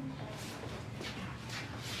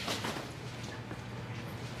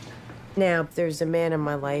 Now, there's a man in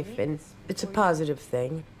my life, and it's a positive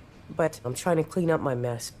thing, but I'm trying to clean up my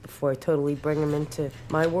mess before I totally bring him into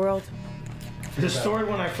my world. The story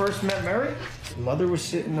when I first met Mary, Mother was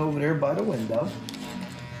sitting over there by the window,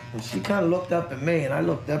 and she kind of looked up at me, and I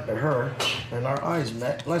looked up at her, and our eyes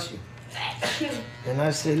met. Bless you. And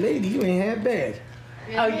I said, lady, you ain't half bad.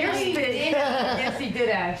 Oh, you're spitting. Yes, he did,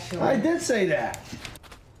 actually. I did say that.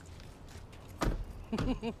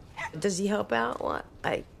 Does he help out? What?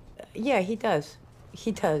 Yeah, he does.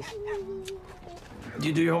 He does. Did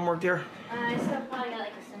you do your homework there? I still probably got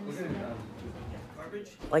like a sentence.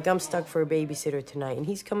 Like, I'm stuck for a babysitter tonight, and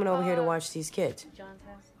he's coming over here to watch these kids.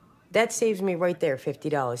 That saves me right there,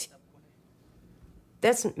 $50.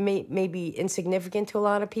 That's maybe insignificant to a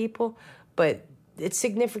lot of people, but it's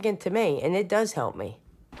significant to me, and it does help me.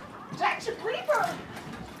 Jack's a creeper!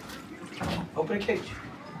 Open a cage.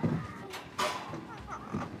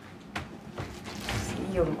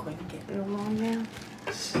 You and Quinn getting along now?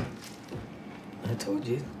 I told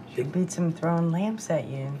you, She beats him throwing lamps at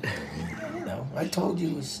you. No, I told you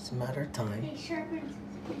it was a matter of time.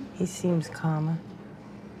 He seems calmer.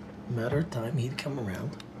 Matter of time, he'd come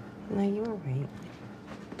around. No, you were right.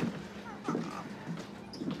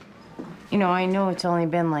 You know, I know it's only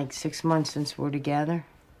been like 6 months since we're together.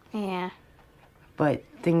 Yeah. But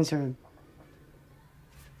things are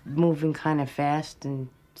moving kind of fast and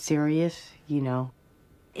serious, you know.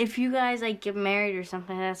 If you guys like get married or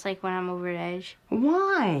something, that's like when I'm over the edge.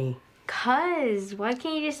 Why? 'Cause why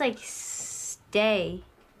can't you just like stay?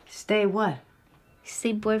 Stay what?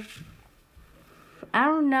 Stay boyfriend. I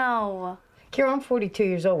don't know. Kira, I'm 42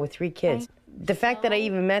 years old with 3 kids. The fact that I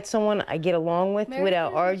even met someone I get along with Marriage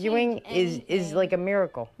without doesn't arguing change is like a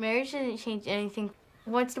miracle. Marriage doesn't change anything.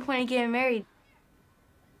 What's the point of getting married?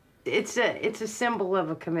 It's a symbol of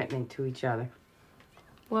a commitment to each other.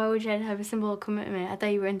 Why would you have a symbol of commitment? I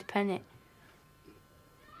thought you were independent.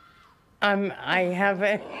 I'm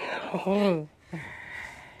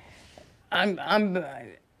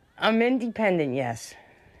independent, yes,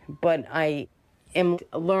 but I am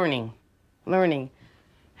learning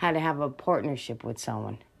how to have a partnership with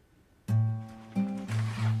someone.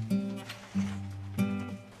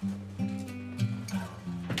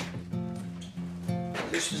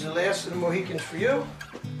 This is the last of the Mohicans for you.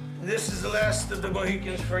 This is the last of the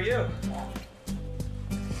Mohicans for you.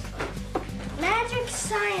 Magic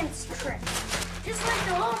science trick. Just like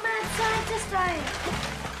the whole mad scientist I am.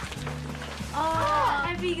 Oh,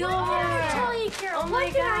 happy go. What did I tell you, Carol? Oh what my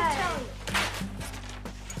did God. I tell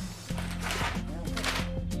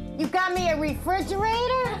you? You got me a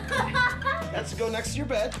refrigerator? That's to go next to your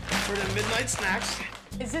bed for the midnight snacks.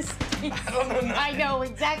 Is this? I don't know nothing. I know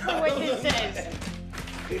exactly what this is.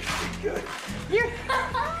 Good. You're.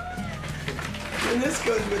 And this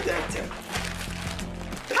goes with that too.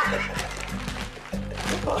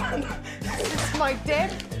 Come on. This is my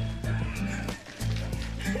dick.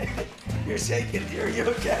 You're shaking. Are you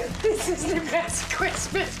okay? This is the best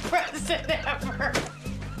Christmas present ever.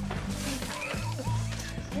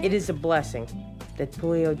 It is a blessing that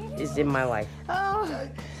Julio is in my life. Oh.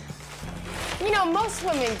 You know, most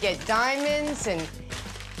women get diamonds and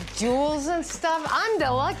jewels and stuff. I'm the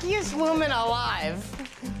luckiest woman alive.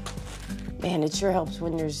 Man, it sure helps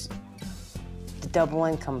when there's the double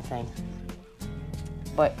income thing.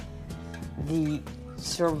 But the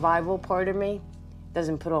survival part of me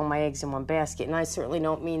doesn't put all my eggs in one basket. And I certainly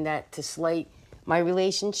don't mean that to slight my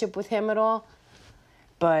relationship with him at all.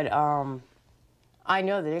 But I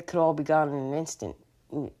know that it could all be gone in an instant,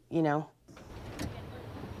 you know?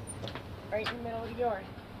 Right in the middle of the yard.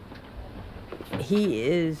 He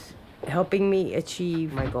is helping me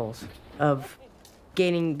achieve my goals of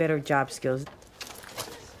gaining better job skills.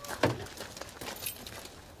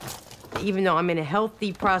 Even though I'm in a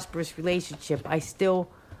healthy, prosperous relationship, I still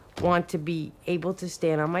want to be able to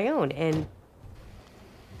stand on my own. And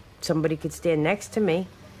somebody could stand next to me,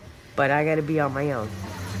 but I gotta be on my own.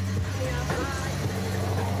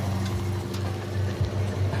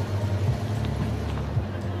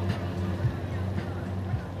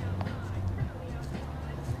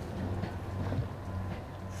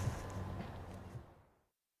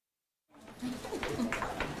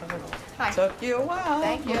 Hi. Took you a while.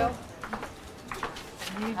 Thank you.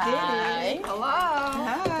 You did Hi. it. Hello.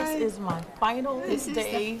 Hi. This is my final This is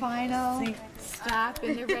day. the final stop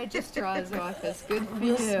in the registrar's office. Good for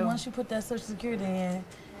you. Once you put that Social Security in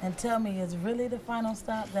and tell me it's really the final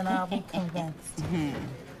stop, then I'll be convinced.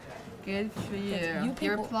 Good for you. You You're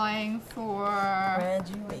people- applying for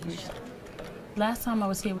Graduation. Last time I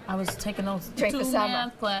was here, I was taking those Drink the 2 summer.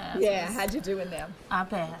 math classes. Yeah, how'd you do in them? I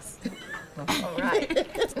passed. All right.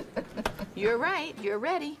 You're right. You're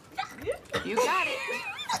ready. You got it.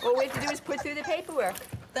 All we have to do is put through the paperwork.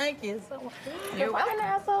 Thank you so much. You're welcome.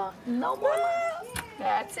 Asshole. No more love.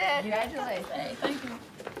 That's it. Congratulations. Hey, thank you.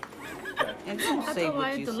 And don't I say told her I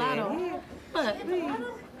what hit you the said. lotto. But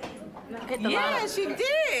hit the Yeah, lotto. she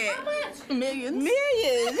did. How much? Millions.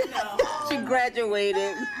 Millions. She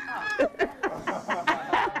graduated.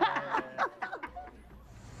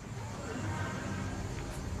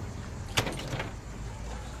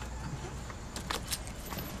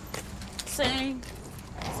 Sing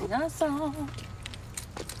a song.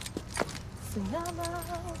 Sing out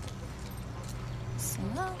loud.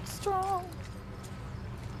 Sing out strong.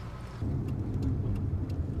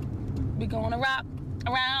 We gonna rock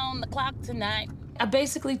around the clock tonight. I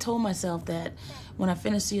basically told myself that when I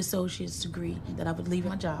finished the associate's degree, that I would leave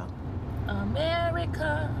my job.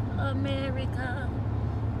 America, America,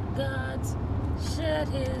 God's shed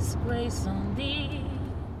his grace on thee.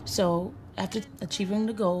 So after achieving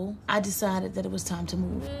the goal, I decided that it was time to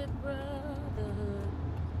move.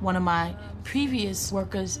 One of my previous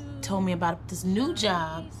workers told me about this new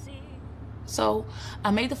job. So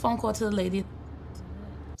I made the phone call to the lady.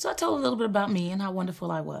 So I told her a little bit about me and how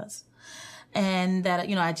wonderful I was. And that,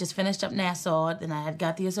 you know, I just finished up Nassau and I had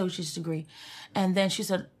got the associate's degree. And then she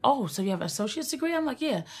said, oh, so you have an associate's degree? I'm like,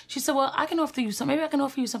 yeah. She said, well, I can offer you something. Maybe I can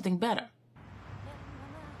offer you something better.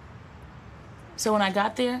 So when I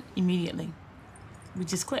got there, immediately, we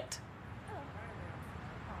just clicked.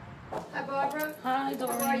 Hi, Barbara. Hi,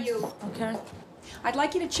 Doris. How are you? Okay. I'd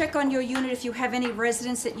like you to check on your unit if you have any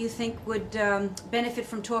residents that you think would benefit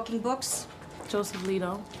from talking books. Joseph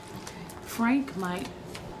Lito. Frank might.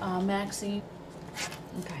 Maxie.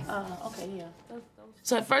 Okay. Okay, yeah.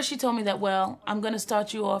 So at first she told me that, well, I'm going to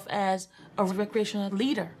start you off as a recreational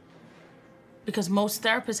leader because most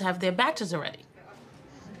therapists have their bachelor's already.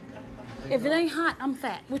 If it ain't hot, I'm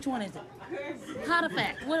fat. Which one is it? Hot or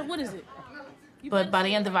fat? What is it? But by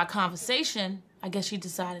the end of our conversation, I guess she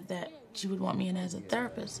decided that she would want me in as a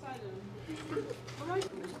therapist.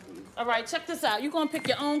 All right, check this out. You're going to pick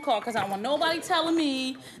your own card because I don't want nobody telling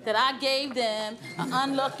me that I gave them an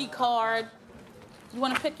unlucky card. You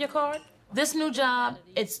want to pick your card? This new job,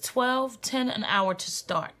 it's $12.10 an hour to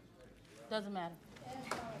start. Doesn't matter.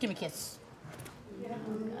 Give me a kiss.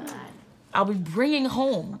 I'll be bringing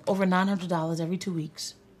home over $900 every 2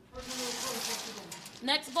 weeks.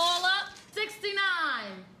 Next ball up, 69.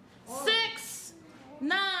 6,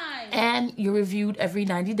 9. And you're reviewed every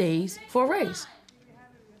 90 days for a raise.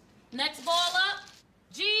 Next ball up,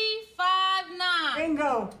 G59.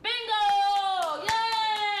 Bingo. Bingo!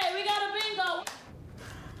 Yay! We got a bingo.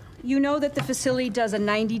 You know that the facility does a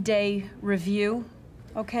 90-day review,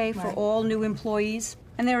 okay, for all new employees.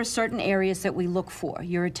 And there are certain areas that we look for.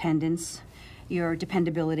 Your attendance, your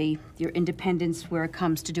dependability, your independence where it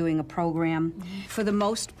comes to doing a program. For the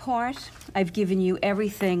most part, I've given you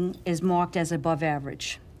everything is marked as above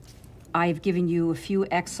average. I've given you a few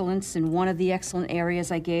excellents, and one of the excellent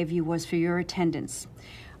areas I gave you was for your attendance.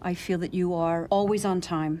 I feel that you are always on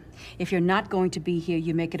time. If you're not going to be here,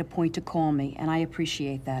 you make it a point to call me, and I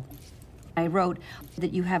appreciate that. I wrote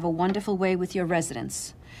that you have a wonderful way with your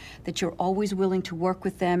residents, that you're always willing to work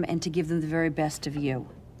with them and to give them the very best of you.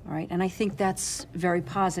 All right, and I think that's very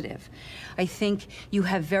positive. I think you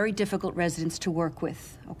have very difficult residents to work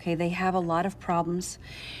with, okay? They have a lot of problems,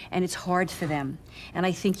 and it's hard for them. And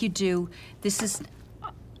I think you do.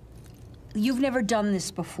 You've never done this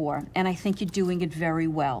before, and I think you're doing it very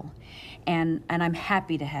well. And I'm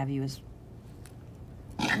happy to have you as...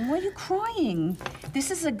 Why are you crying? This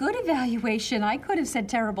is a good evaluation. I could have said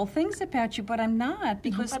terrible things about you, but I'm not,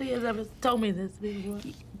 because... Nobody has ever told me this before.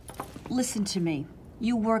 Listen to me.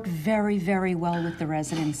 You work very, very well with the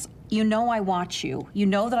residents. You know I watch you. You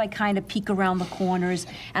know that I kind of peek around the corners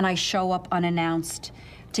and I show up unannounced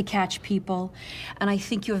to catch people. And I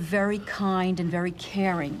think you're very kind and very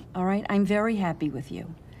caring, all right? I'm very happy with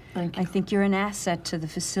you. Thank you. I think you're an asset to the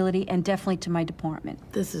facility and definitely to my department.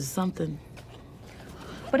 This is something.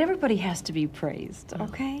 But everybody has to be praised,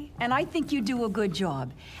 okay? And I think you do a good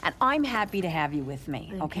job. And I'm happy to have you with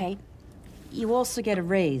me, okay? You also get a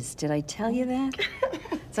raise. Did I tell you that?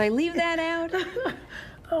 Did I leave that out?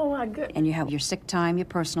 Oh, my goodness. And you have your sick time, your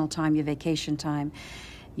personal time, your vacation time,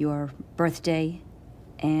 your birthday,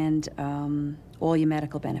 and all your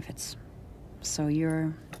medical benefits. So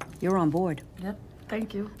you're on board. Yep.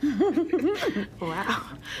 Thank you. Wow.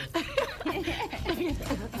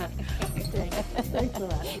 Thanks a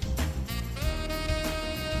lot.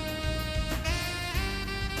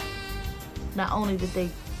 Not only did they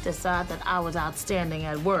decide that I was outstanding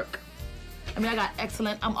at work, I mean, I got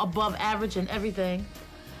excellent, I'm above average in everything,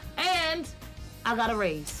 and I got a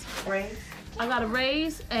raise. Raise? I got a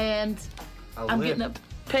raise, and I'm getting a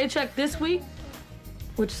paycheck this week,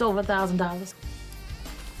 which is over $1,000.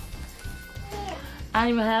 I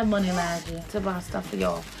didn't even have money last year to buy stuff for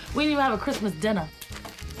y'all. We didn't even have a Christmas dinner.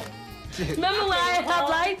 Remember when I had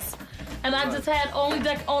lights and I just had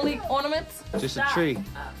only ornaments? Just a tree.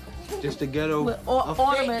 Just a ghetto, ornament.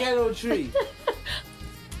 fake ghetto tree.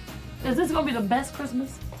 Is this gonna be the best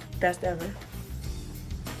Christmas? Best ever.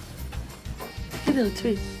 Look at the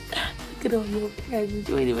tree. Look at all your presents.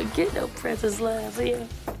 You ain't even get no presents last year.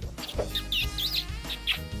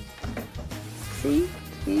 See?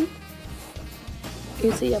 See?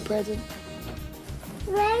 You see your present?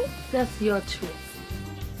 Right? That's your tree.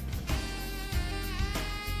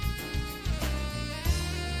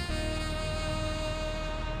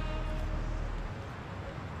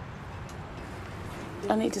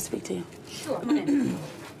 I need to speak to you. Sure, come in.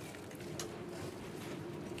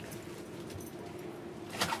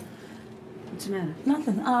 What's the matter?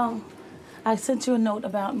 Nothing. I sent you a note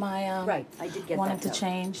about my Right, I did get wanting that to note.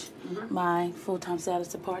 change my full-time status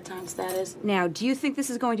to part-time status. Now, do you think this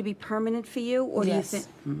is going to be permanent for you, or Yes. do you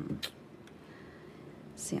think?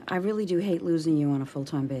 See, I really do hate losing you on a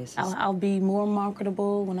full-time basis. I'll be more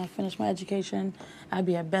marketable when I finish my education. I'll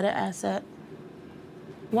be a better asset.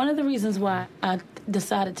 One of the reasons why I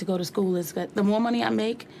decided to go to school is that the more money I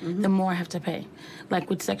make, the more I have to pay. Like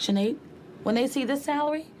with Section 8, when they see this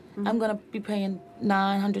salary, I'm gonna be paying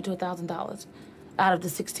 $900 to $1,000 out of the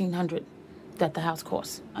 $1,600 that the house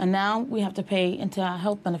costs. And now we have to pay into our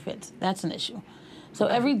health benefits. That's an issue. So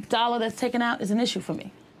every dollar that's taken out is an issue for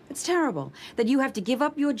me. It's terrible that you have to give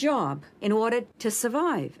up your job in order to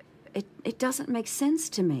survive. It doesn't make sense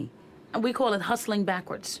to me. And we call it hustling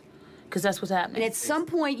backwards, because that's what's happening. And at some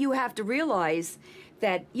point, you have to realize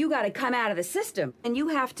that you got to come out of the system, and you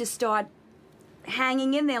have to start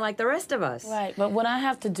hanging in there like the rest of us. Right, but what I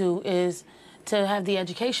have to do is to have the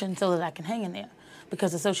education so that I can hang in there,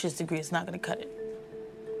 because associate's degree is not going to cut it.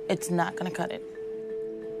 It's not going to cut it.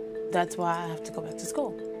 That's why I have to go back to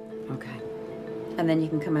school. Okay. And then you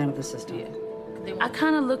can come out of the system. Yeah. I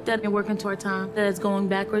kind of looked at working part-time as going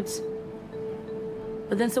backwards.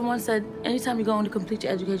 But then someone said, anytime you're going to complete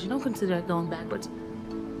your education, don't consider it going backwards.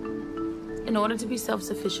 In order to be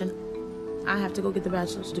self-sufficient, I have to go get the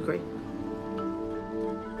bachelor's degree.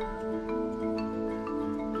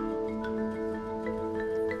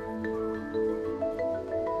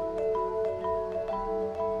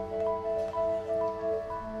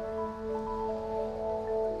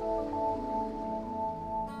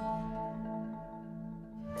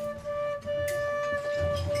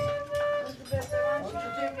 Elizabeth, I want you to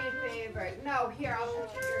do me a favor. No, here, I'll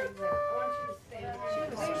put you your exhibit. I want you to stay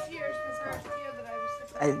with me. This year's the first year that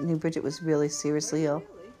I was I knew Bridget was really seriously ill.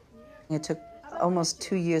 It took almost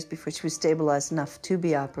 2 years before she was stabilized enough to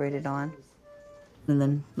be operated on. And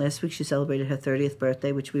then last week she celebrated her 30th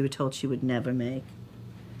birthday, which we were told she would never make.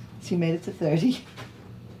 She made it to 30.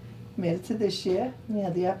 Made it to this year. You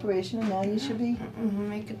had the operation, and now you should be...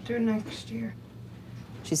 make it through next year.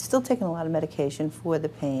 She's still taking a lot of medication for the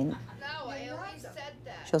pain. No, I only said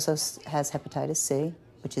that. She also has hepatitis C,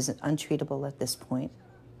 which is untreatable at this point.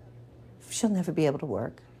 She'll never be able to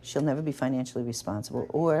work. She'll never be financially responsible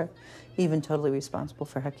or even totally responsible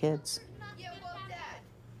for her kids.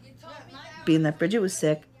 Being that Bridget was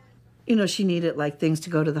sick, you know, she needed like things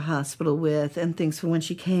to go to the hospital with and things for when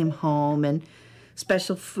she came home and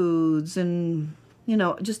special foods and, you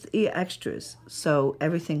know, just extras. So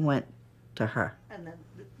everything went to her.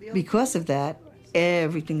 Because of that,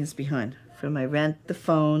 everything is behind. From my rent, the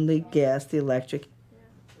phone, the gas, the electric.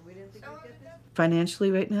 Financially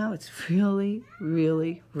right now, it's really,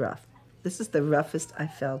 really rough. This is the roughest I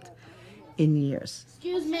felt in years.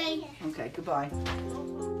 Excuse me. Okay, goodbye.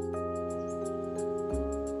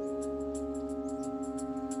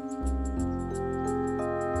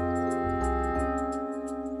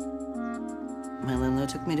 My landlord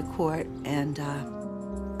took me to court, and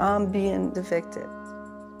I'm being evicted.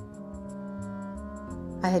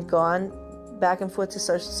 I had gone back and forth to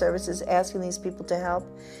social services asking these people to help,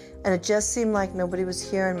 and it just seemed like nobody was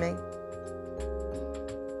hearing me.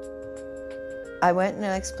 I went and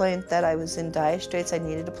I explained that I was in dire straits, I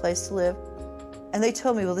needed a place to live, and they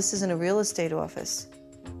told me, well, this isn't a real estate office.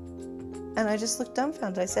 And I just looked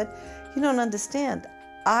dumbfounded. I said, you don't understand.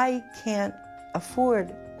 I can't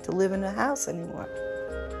afford to live in a house anymore.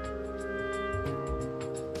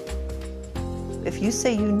 If you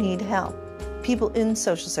say you need help, people in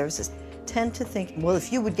social services tend to think, well,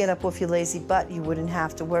 if you would get up off your lazy butt, you wouldn't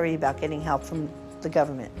have to worry about getting help from the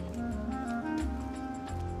government.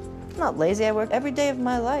 I'm not lazy, I work every day of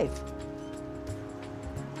my life.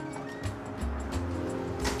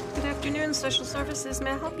 Good afternoon, social services.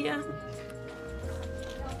 May I help you?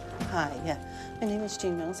 Hi, yeah. My name is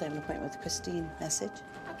Jean Mills. I have an appointment with Christine Message.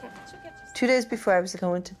 Okay. 2 days before I was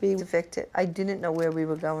going to be evicted, I didn't know where we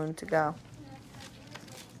were going to go.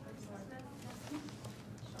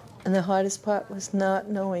 And the hardest part was not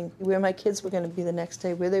knowing where my kids were going to be the next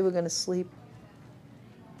day, where they were going to sleep.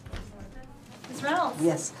 Ms. Reynolds.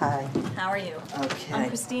 Yes, hi. How are you? Okay. I'm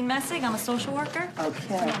Christine Messig. I'm a social worker.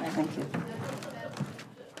 Okay, thank you.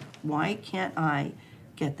 Why can't I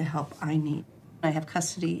get the help I need? I have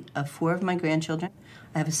custody of 4 of my grandchildren.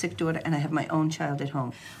 I have a sick daughter, and I have my own child at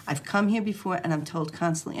home. I've come here before, and I'm told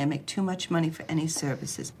constantly I make too much money for any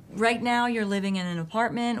services. Right now, you're living in an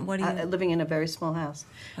apartment. What do you... I'm living in a very small house.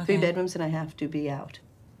 Okay. 3 bedrooms, and I have to be out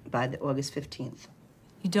by the August 15th.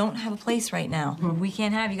 You don't have a place right now. We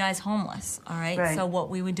can't have you guys homeless, all right? Right. So what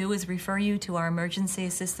we would do is refer you to our emergency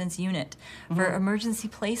assistance unit for emergency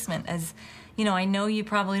placement. As you know, I know you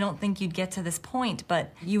probably don't think you'd get to this point,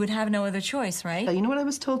 but you would have no other choice, right? You know what I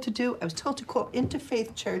was told to do? I was told to call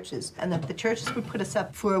interfaith churches, and that the churches would put us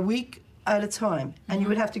up for a week at a time, and you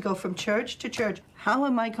would have to go from church to church. How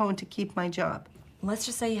am I going to keep my job? Let's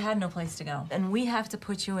just say you had no place to go, and we have to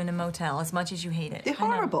put you in a motel as much as you hate it. They're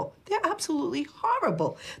horrible. They're absolutely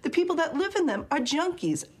horrible. The people that live in them are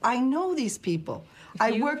junkies. I know these people.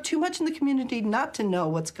 I work too much in the community not to know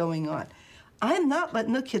what's going on. I'm not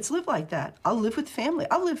letting the kids live like that. I'll live with family.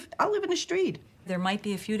 I'll live in the street. There might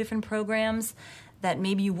be a few different programs that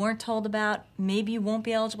maybe you weren't told about. Maybe you won't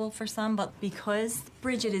be eligible for some, but because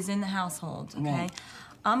Bridget is in the household, okay, Right.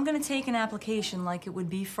 I'm gonna take an application like it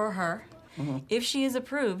would be for her. If she is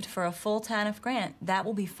approved for a full TANF grant, that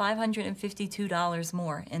will be $552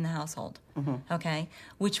 more in the household, okay,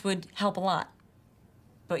 which would help a lot.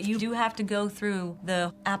 But you do have to go through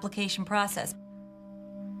the application process.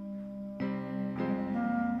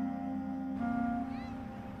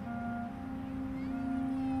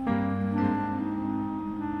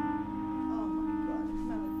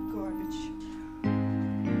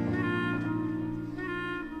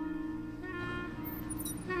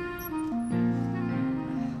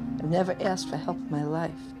 I've never asked for help in my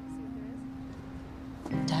life.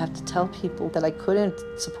 To have to tell people that I couldn't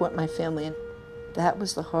support my family, and that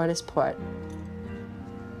was the hardest part.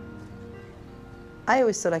 I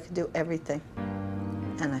always thought I could do everything,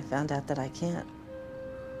 and I found out that I can't.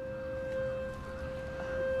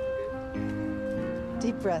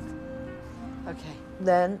 Deep breath. Okay.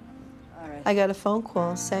 Then I got a phone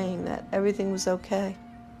call saying that everything was okay.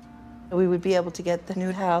 We would be able to get the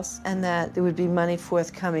new house and that there would be money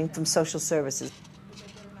forthcoming from social services.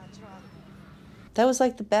 That was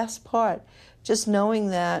like the best part, just knowing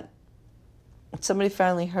that somebody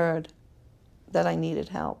finally heard that I needed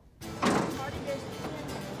help.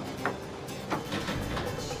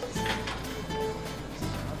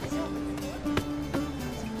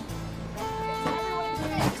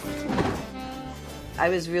 I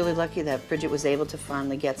was really lucky that Bridget was able to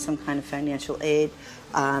finally get some kind of financial aid,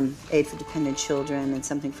 aid for dependent children and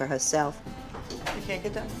something for herself. You can't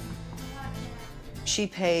get done? She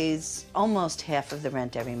pays almost half of the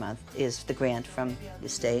rent every month, is the grant from the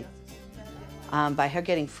state. By her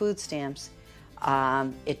getting food stamps,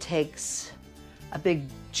 it takes a big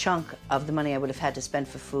chunk of the money I would have had to spend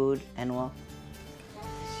for food and all.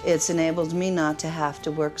 It's enabled me not to have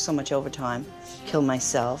to work so much overtime, kill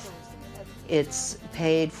myself. It's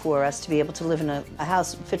paid for us to be able to live in a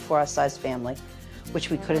house fit for our sized family, which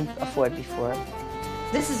we couldn't afford before.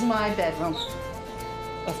 This is my bedroom.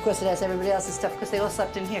 Of course, it has everybody else's stuff because they all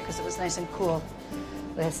slept in here because it was nice and cool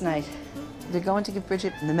last night. They're going to give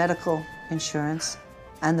Bridget the medical insurance,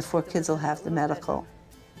 and the 4 kids will have the medical.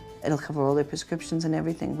 It'll cover all their prescriptions and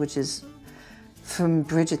everything, which is, from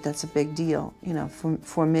Bridget, that's a big deal, you know,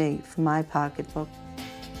 for me, for my pocketbook.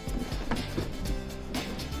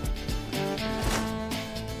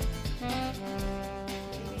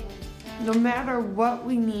 No matter what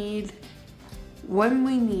we need, when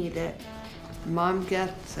we need it, Mom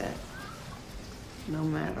gets it, no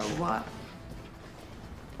matter what.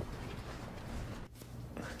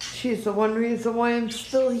 She's the one reason why I'm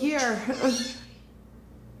still here.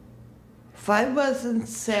 If I wasn't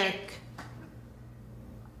sick,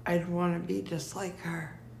 I'd want to be just like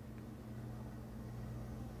her.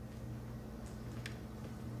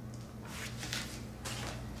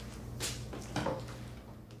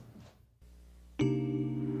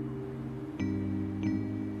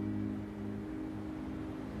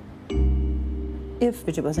 If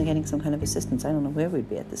Bridget wasn't getting some kind of assistance, I don't know where we'd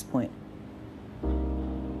be at this point.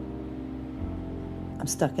 I'm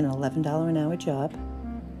stuck in an $11 an hour job.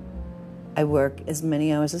 I work as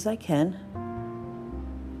many hours as I can.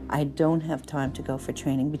 I don't have time to go for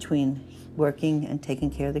training between working and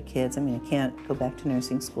taking care of the kids. I mean, I can't go back to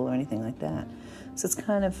nursing school or anything like that. So it's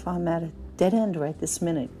kind of, I'm at a dead end right this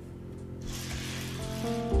minute.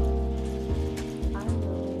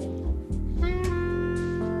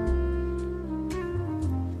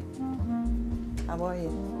 How are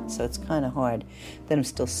you? So it's kind of hard that I'm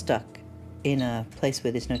still stuck in a place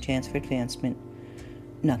where there's no chance for advancement.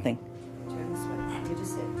 Nothing. Turn this way. You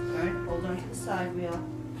just sit. All right, hold on to the side wheel.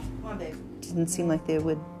 Come on, babe. It didn't seem like that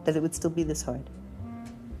it would still be this hard.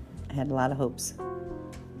 I had a lot of hopes.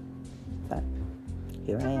 But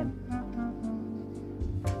here I am.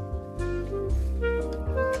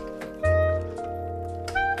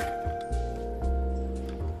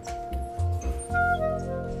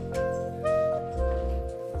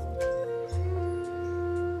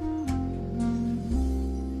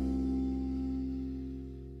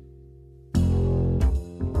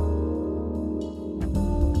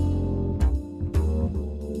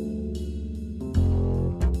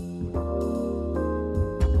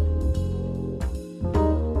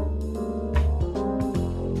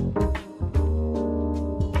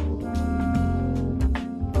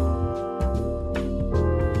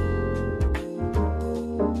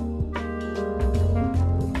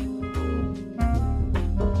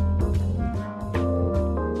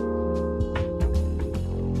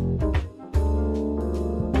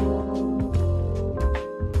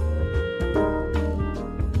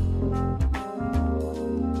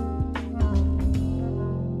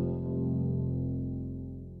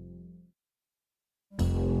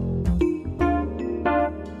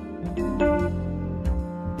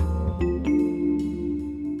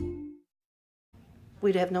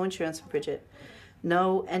 We'd have no insurance for Bridget,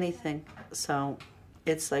 no anything. So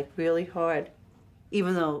it's like really hard.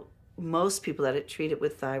 Even though most people that are treated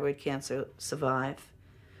with thyroid cancer survive,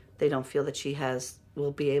 they don't feel that she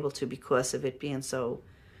will be able to because of it being so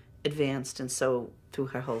advanced and so through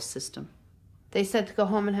her whole system. They said to go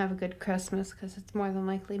home and have a good Christmas because it's more than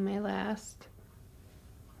likely may last.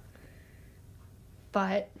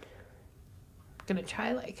 But I'm gonna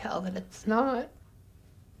try like hell that it's not.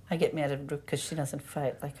 I get mad at her because she doesn't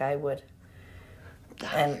fight like I would.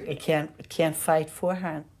 And it can't fight for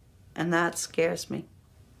her. And that scares me.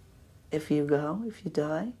 If you go, if you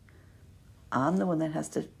die, I'm the one that has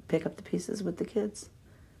to pick up the pieces with the kids.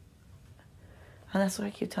 And that's what I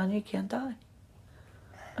keep telling you, you can't die.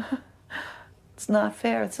 It's not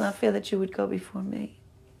fair. It's not fair that you would go before me.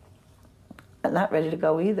 I'm not ready to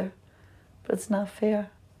go either. But it's not fair.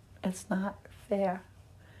 It's not fair.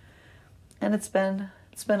 And it's been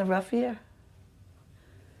a rough year.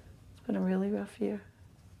 It's been a really rough year.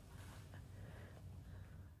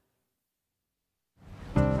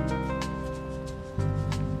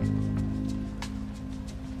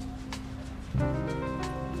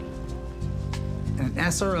 An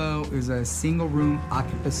SRO is a single room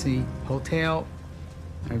occupancy hotel.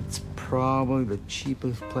 It's probably the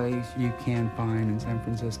cheapest place you can find in San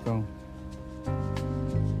Francisco.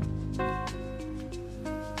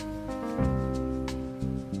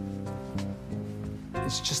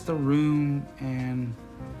 It's just a room, and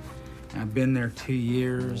I've been there 2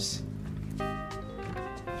 years.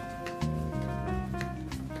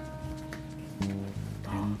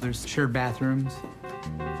 There's shared bathrooms.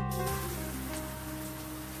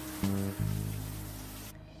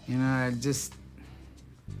 You know, it just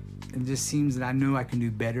seems that I know I can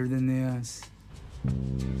do better than this.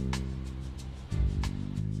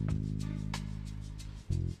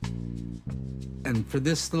 And for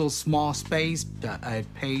this little small space, I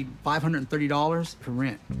paid $530 for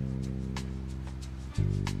rent.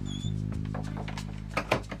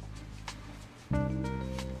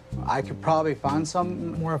 I could probably find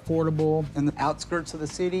something more affordable in the outskirts of the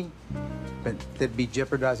city, but that'd be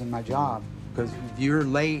jeopardizing my job. Because if you're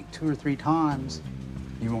late 2 or 3 times,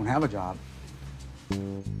 you won't have a job.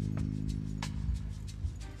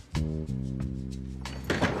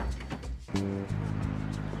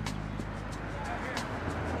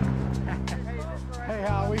 Hey,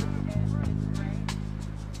 Howie.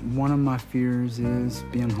 One of my fears is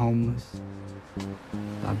being homeless.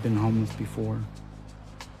 I've been homeless before,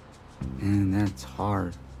 and that's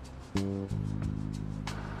hard.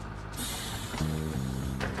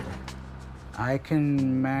 I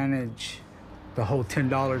can manage the whole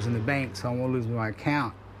 $10 in the bank, so I won't lose my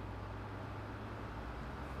account.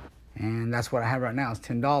 And that's what I have right now, is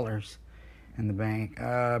 $10 in the bank.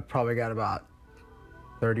 Probably got about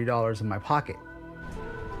 $30 in my pocket.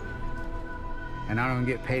 And I don't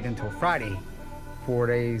get paid until Friday, 4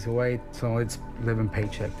 days away, so it's living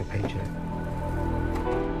paycheck to paycheck.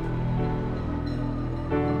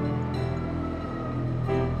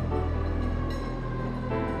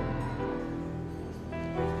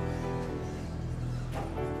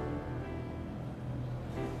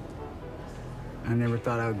 I never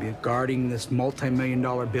thought I would be guarding this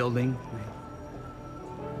multi-million-dollar building.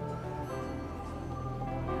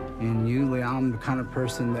 And usually I'm the kind of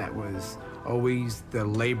person that was always the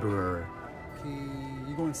laborer.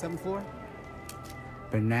 You going 7th floor?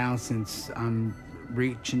 But now, since I'm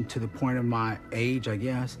reaching to the point of my age, I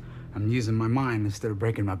guess, I'm using my mind instead of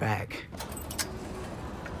breaking my back.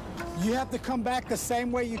 You have to come back the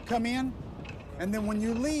same way you come in. And then when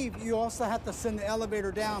you leave, you also have to send the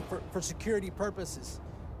elevator down for security purposes.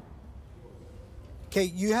 Okay,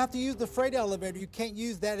 you have to use the freight elevator. You can't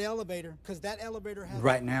use that elevator because that elevator has...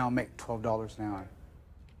 Right now, I make $12 an hour.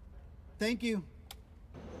 Thank you.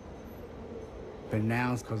 But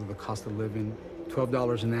now, it's because of the cost of living,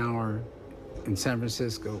 $12 an hour in San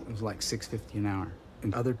Francisco is like $6.50 an hour.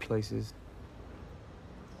 In other places,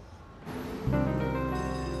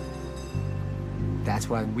 that's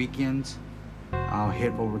why weekends, I'll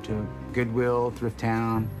head over to Goodwill, Thrift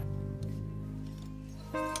Town.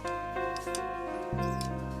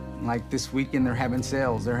 Like this weekend, they're having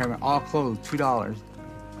sales. They're having all clothes, $2.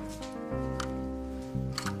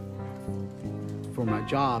 For my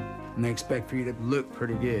job, and they expect for you to look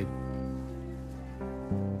pretty good.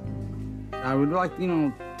 I would like, you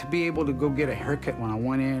know, to be able to go get a haircut when I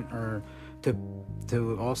want it, or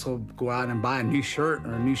to also go out and buy a new shirt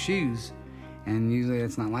or new shoes. And usually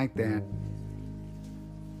it's not like that.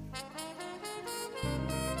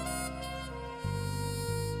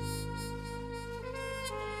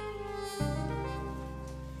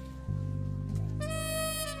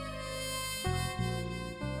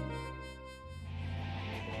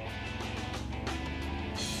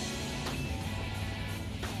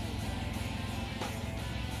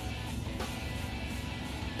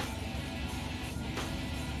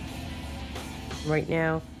 Right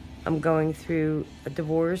now, I'm going through a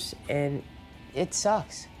divorce, and it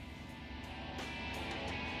sucks.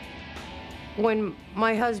 When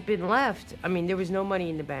my husband left, I mean, there was no money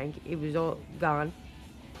in the bank. It was all gone.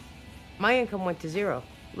 My income went to zero,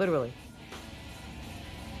 literally.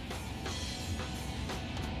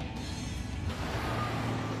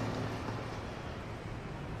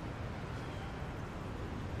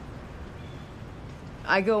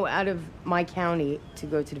 I go out of my county to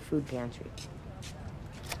go to the food pantry.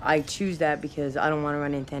 I choose that because I don't want to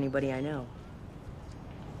run into anybody I know.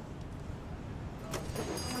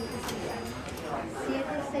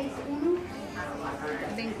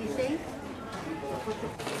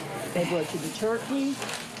 They brought you the turkey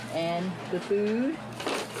and the food.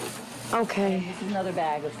 Okay. And this is another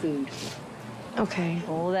bag of food. Okay.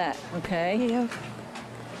 All of that, okay? Yeah.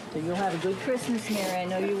 So you'll have a good Christmas, Mary. I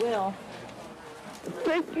know you will.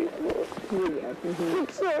 Thank you. I'm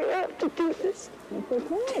sorry I have to do this. That's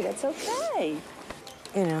okay. That's okay.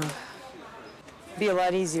 You know, it'd be a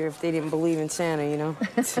lot easier if they didn't believe in Santa, you know?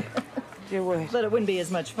 It would. But it wouldn't be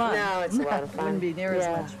as much fun. No, it's a lot of fun. It wouldn't be near as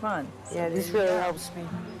much fun. Yeah, this really helps me.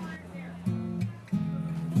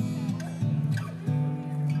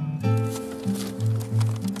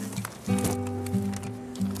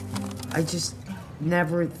 I just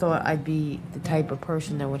never thought I'd be the type of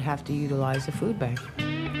person that would have to utilize a food bank.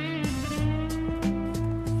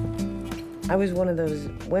 I was one of those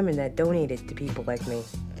women that donated to people like me.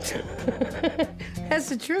 That's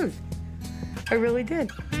the truth. I really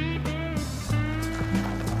did.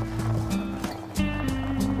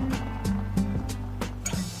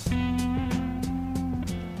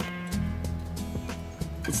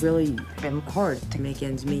 It's really been hard to make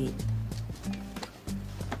ends meet.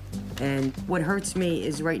 And what hurts me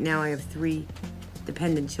is right now I have 3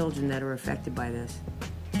 dependent children that are affected by this.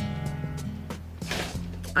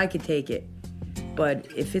 I could take it, but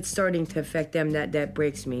if it's starting to affect them, that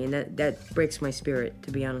breaks me, and that breaks my spirit,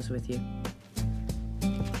 to be honest with you.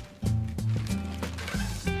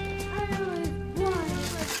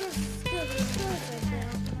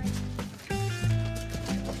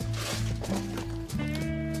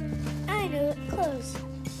 I know it. Close.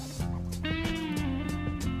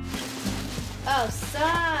 Oh,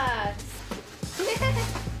 sucks. This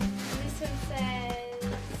one says...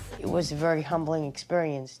 It was a very humbling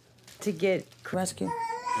experience to get rescued.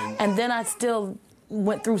 And then I still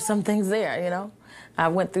went through some things there, you know? I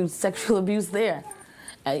went through sexual abuse there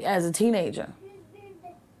as a teenager.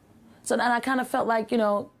 So then I kind of felt like, you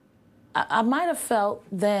know, I might have felt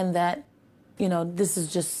then that, you know, this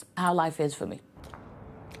is just how life is for me.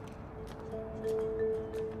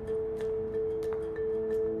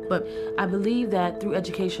 But I believe that through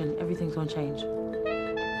education, everything's gonna change.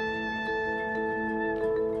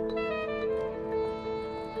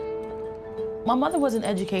 My mother wasn't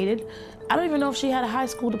educated. I don't even know if she had a high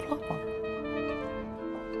school diploma.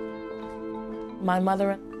 My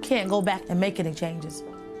mother can't go back and make any changes.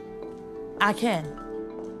 I can.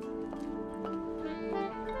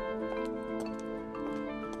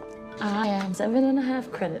 I am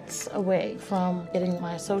 7.5 credits away from getting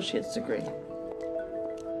my associate's degree.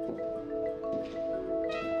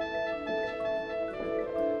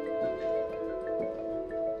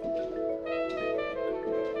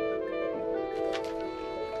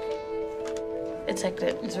 It's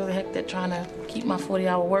hectic. It's really hectic trying to keep my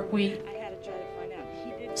 40-hour work week. I had to try to find out.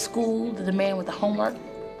 He did. School, the demand with the homework.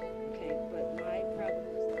 Okay, but my problem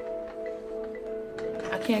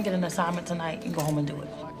was... I can't get an assignment tonight and go home and do it.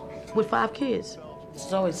 With 5 kids,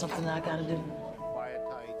 it's always something that I gotta do.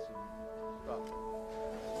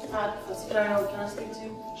 Can I speak to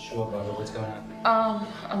you? Sure, brother. What's going on?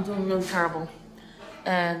 I'm doing really terrible.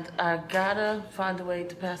 And I gotta find a way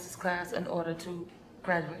to pass this class in order to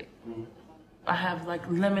graduate. I have like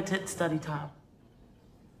limited study time.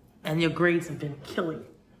 And your grades have been killing.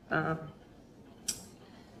 I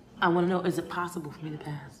wanna know, is it possible for me to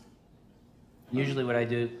pass? Usually what I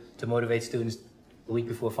do to motivate students the week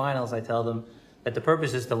before finals, I tell them that the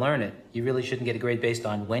purpose is to learn it. You really shouldn't get a grade based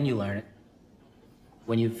on when you learn it.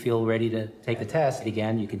 When you feel ready to take the test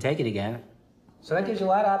again, you can take it again. So that gives you a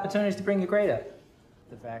lot of opportunities to bring your grade up.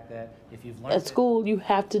 The fact that if you've learned At school, you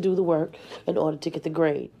have to do the work in order to get the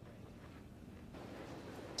grade.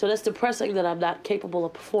 So that's depressing that I'm not capable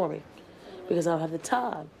of performing because I don't have the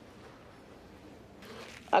time.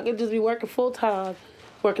 I could just be working full-time,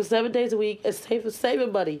 working 7 days a week and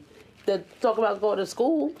saving money than talk about going to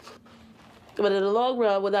school. But in the long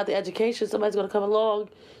run, without the education, somebody's going to come along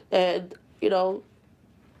and, you know,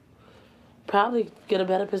 probably get a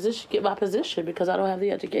better position, get my position because I don't have the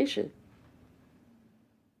education.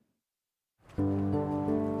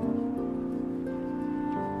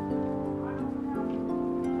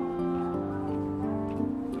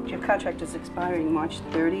 contract is expiring March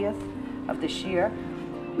 30th of this year.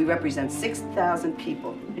 We represent 6,000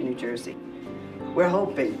 people in New Jersey. We're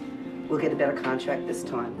hoping we'll get a better contract this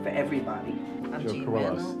time for everybody. I'm Joe Jean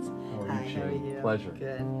Corrales. Reynolds. How are you, Jean? Pleasure.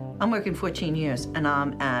 Good. I'm working 14 years, and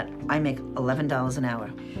I make $11 an hour.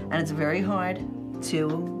 And it's very hard to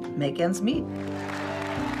make ends meet.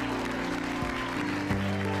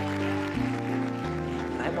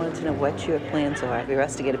 I wanted to know what your plans are for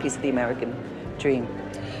us to get a piece of the American dream.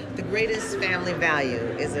 The greatest family value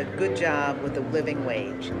is a good job with a living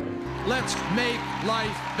wage. Let's make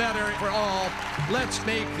life better for all. Let's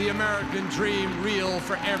make the American dream real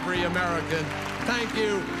for every American. Thank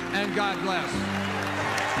you, and God bless.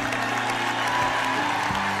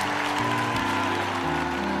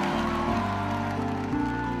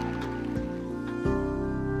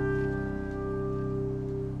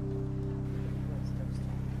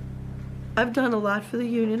 I've done a lot for the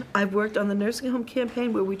union. I've worked on the nursing home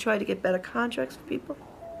campaign where we try to get better contracts for people.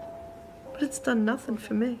 But it's done nothing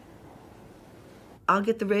for me. I'll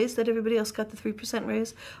get the raise that everybody else got, the 3%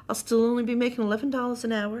 raise. I'll still only be making $11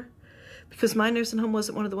 an hour because my nursing home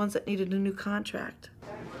wasn't one of the ones that needed a new contract.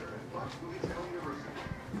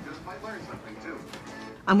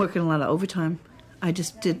 I'm working a lot of overtime. I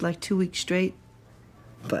just did like 2 weeks straight.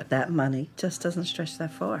 But that money just doesn't stretch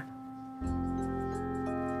that far.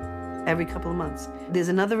 Every couple of months. There's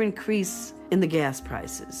another increase in the gas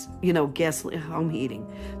prices, you know, gas, home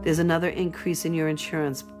heating. There's another increase in your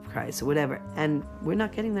insurance price or whatever, and we're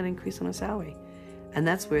not getting that increase on our salary. And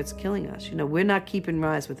that's where it's killing us. You know, we're not keeping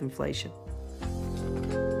rise with inflation.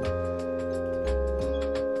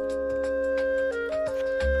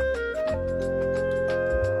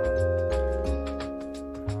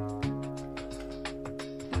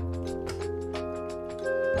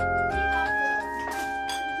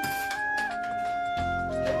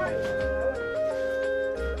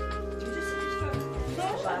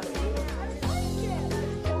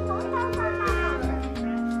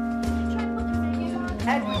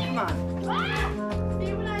 Edward, come on.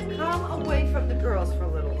 Come away from the girls for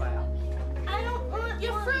a little while. I don't want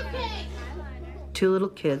your fruitcake. Two little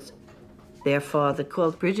kids, their father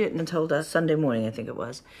called Bridget and told us Sunday morning, I think it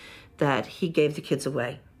was, that he gave the kids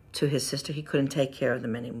away to his sister. He couldn't take care of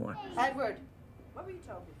them anymore. Edward, what were you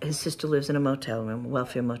told? His sister lives in a motel room, a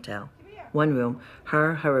welfare motel. One room,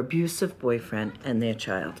 her abusive boyfriend, and their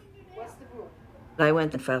child. What's the rule? I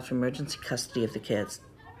went and filed for emergency custody of the kids.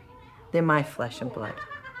 They're my flesh and blood.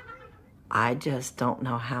 I just don't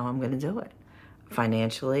know how I'm going to do it.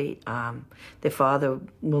 Financially, their father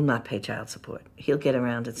will not pay child support. He'll get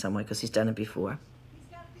around it some way because he's done it before.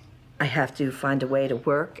 I have to find a way to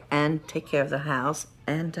work and take care of the house,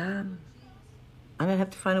 and I'm going to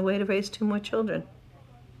have to find a way to raise 2 more children.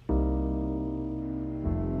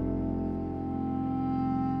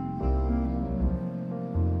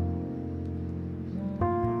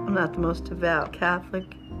 I'm not the most devout Catholic,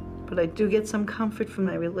 but I do get some comfort from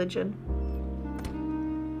my religion.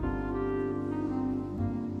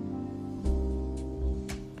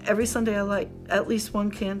 Every Sunday I light at least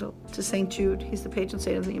one candle to St. Jude. He's the patron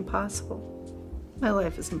saint of the impossible. My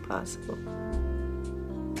life is impossible.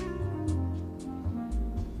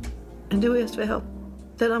 And do ask for help,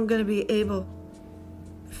 that I'm going to be able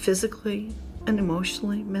physically and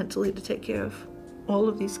emotionally, mentally to take care of all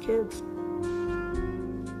of these kids.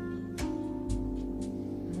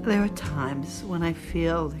 There are times when I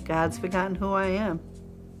feel that God's forgotten who I am.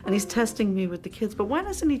 And he's testing me with the kids. But why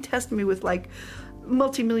doesn't he test me with, like,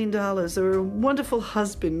 multi-million dollars or a wonderful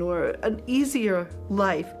husband or an easier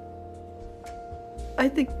life? I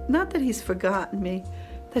think not that he's forgotten me,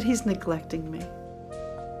 that he's neglecting me.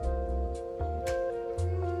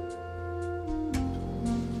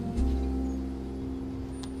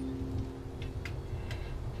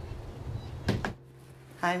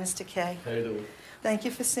 Hi, Mr. K. How you doing? Thank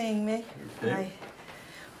you for seeing me. Okay. I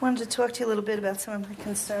wanted to talk to you a little bit about some of my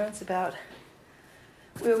concerns about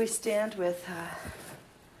where we stand with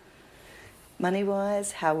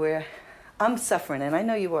money-wise, how I'm suffering, and I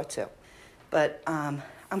know you are too, but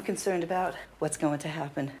I'm concerned about what's going to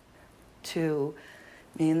happen to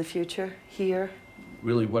me in the future here.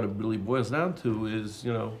 Really, what it really boils down to is,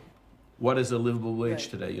 you know, what is a livable wage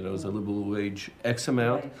today? You know, is a livable wage X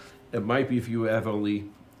amount? Right. It might be if you have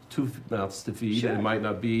only 2 mouths to feed. Sure. It might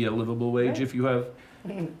not be a livable wage if you have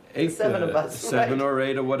 8, 7 of us, 7 right. or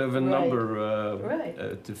 8 or whatever Right. number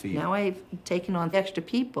Right. to feed. Now I've taken on extra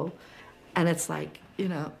people, and it's like, you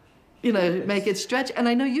know, you know, make it stretch. And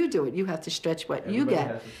I know you do it. You have to stretch what you Everybody get.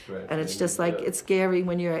 has to stretch, And it's just like, it's scary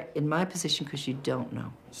when you're in my position because you don't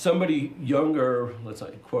know. Somebody younger, let's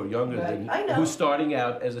say, quote, younger than I know. who's starting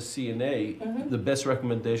out as a CNA, the best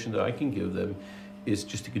recommendation that I can give them is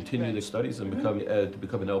just to continue their studies and become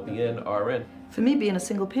an LPN, RN. For me, being a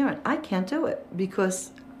single parent, I can't do it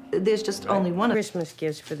because there's just only one. Christmas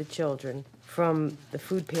gifts for the children from the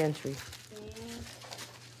food pantry.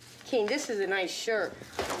 Keen, this is a nice shirt.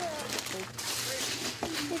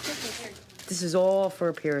 This is all for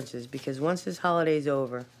appearances because once this holiday's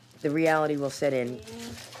over, the reality will set in.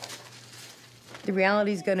 The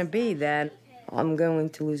reality's gonna be that I'm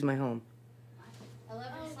going to lose my home.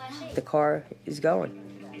 The car is going.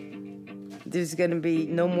 There's gonna be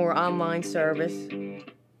no more online service.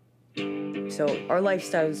 So our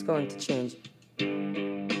lifestyle is going to change.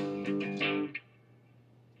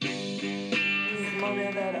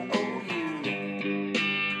 Money that I owe you,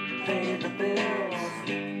 pay the bills.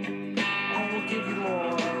 I will give you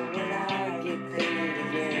more when I get paid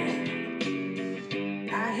again.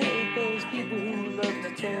 I hate those people who love to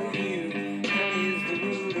tell you money is the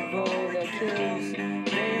root of all that kills.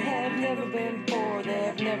 They have never been poor, they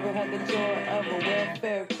have never had the joy of a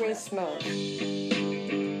welfare Christmas.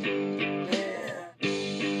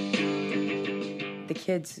 The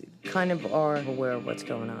kids kind of are aware of what's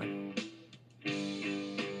going on.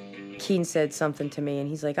 Keen said something to me, and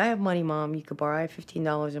he's like, I have money, Mom, you could borrow. I have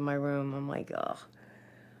 $15 in my room. I'm like, ugh.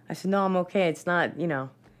 I said, no, I'm okay. It's not, you know,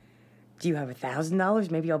 do you have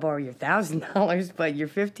 $1,000? Maybe I'll borrow your $1,000, but your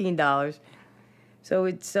 $15. So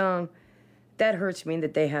it's, that hurts me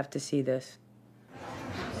that they have to see this.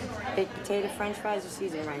 Baked potato, French fries, or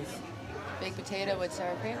seasoned rice? Baked potato with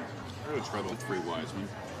sour cream? I would try the 3 Wiseman.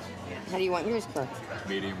 How do you want yours cooked?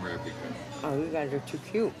 Medium rare because. Oh, you guys are too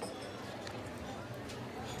cute.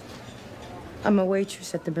 I'm a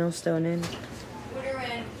waitress at the Millstone Inn. Order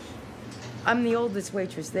in. I'm the oldest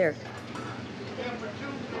waitress there.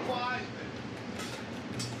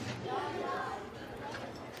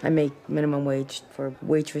 I make minimum wage for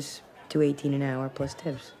waitress, $2.18 an hour plus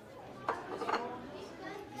tips.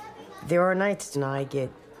 There are nights when I get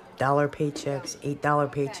 $1 paychecks, $8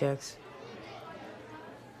 paychecks.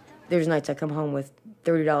 There's nights I come home with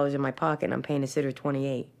 $30 in my pocket and I'm paying a sitter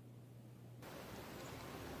 $28.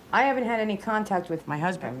 I haven't had any contact with my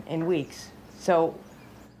husband in weeks, so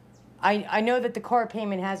I know that the car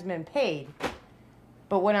payment hasn't been paid,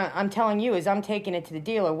 but what I'm telling you is I'm taking it to the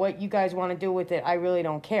dealer. What you guys want to do with it, I really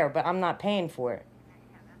don't care, but I'm not paying for it.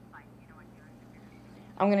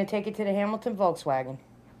 I'm going to take it to the Hamilton Volkswagen.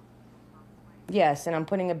 Yes, and I'm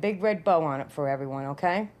putting a big red bow on it for everyone,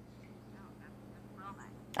 okay?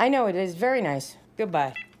 I know it is very nice.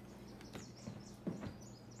 Goodbye.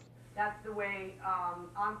 That's the way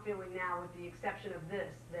I'm feeling now, with the exception of this,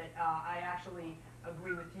 that I actually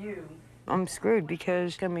agree with you. I'm screwed because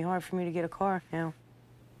it's gonna be hard for me to get a car now.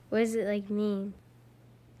 What does it like mean?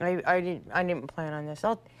 I didn't plan on this.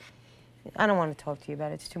 I don't want to talk to you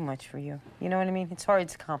about it. It's too much for you. You know what I mean? It's hard.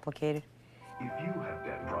 It's complicated. If you have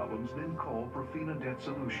debt problems, then call Profina Debt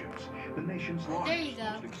Solutions, the nation's largest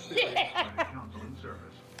most experienced counseling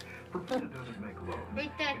service. Profina doesn't make loans.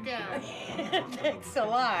 Break that down. Thanks a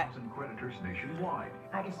lot. And creditors nationwide.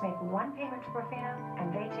 I just make one payment to Profina,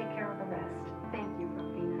 and they take care of the rest. Thank you,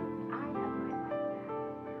 Profina. I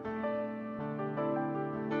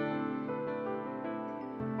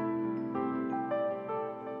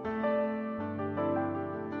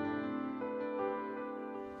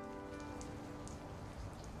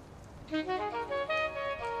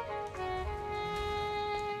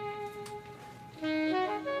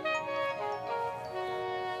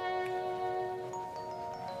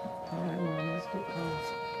have my life back.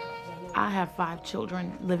 I have 5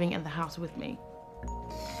 children living in the house with me.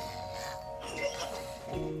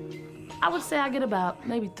 I would say I get about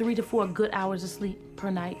maybe 3 to 4 good hours of sleep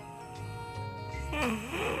per night.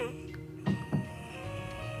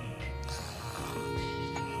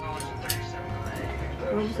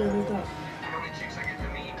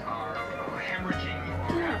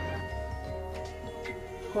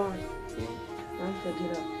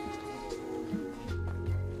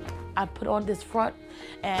 I put on this front,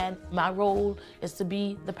 and my role is to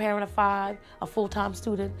be the parent of 5, a full-time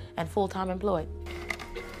student, and full-time employed.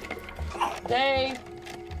 Dave,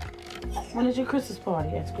 when is your Christmas party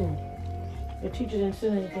at school? Your teacher didn't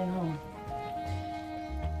send anything home.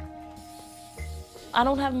 I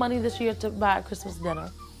don't have money this year to buy a Christmas dinner.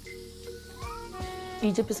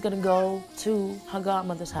 Egypt is gonna go to her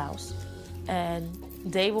godmother's house, and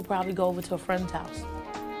Dave will probably go over to a friend's house.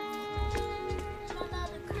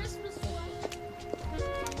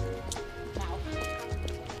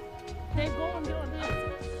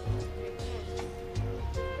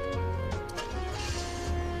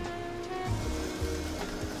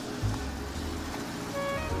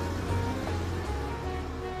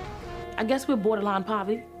 I guess we're borderline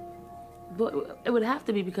poverty, but it would have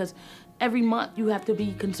to be because every month you have to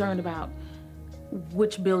be concerned about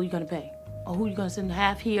which bill you're gonna pay or who you're gonna send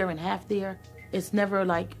half here and half there. It's never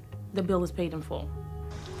like the bill is paid in full.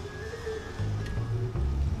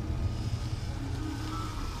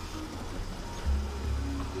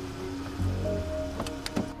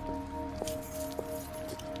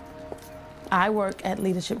 I work at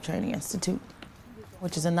Leadership Training Institute,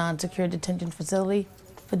 which is a non-secure detention facility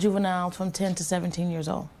for juveniles from 10 to 17 years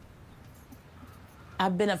old.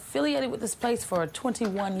 I've been affiliated with this place for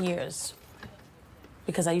 21 years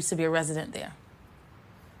because I used to be a resident there.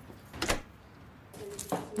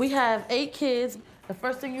 We have 8 kids. The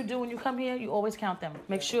first thing you do when you come here, you always count them.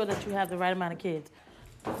 Make sure that you have the right amount of kids.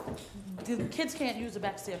 The kids can't use the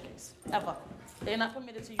back staircase, ever. They're not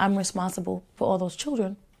permitted to use. I'm responsible for all those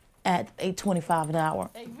children at $8.25 an hour.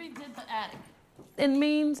 They redid the attic. It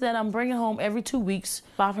means that I'm bringing home every 2 weeks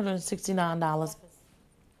 $569.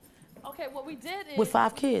 Okay, what we did is... With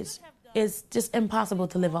 5 kids. It's just impossible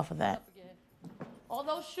to live off of that. All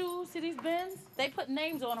those shoes, see these bins? They put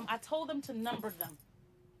names on them. I told them to number them.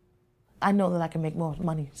 I know that I can make more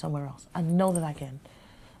money somewhere else. I know that I can.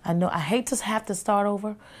 I hate to have to start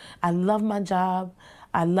over. I love my job.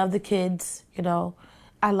 I love the kids, you know.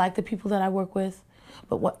 I like the people that I work with.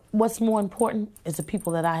 But what's more important is the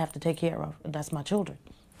people that I have to take care of, and that's my children.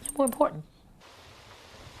 They're more important.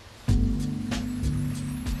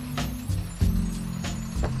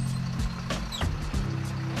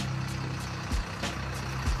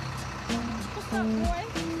 What's up, boy?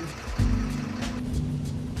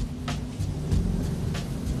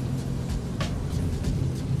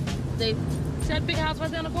 They said big house right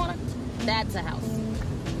there in the corner? That's a house.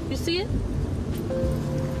 You see it?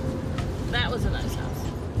 That was a nice house.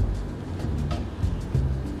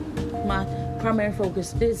 My primary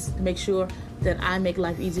focus is to make sure that I make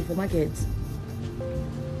life easy for my kids.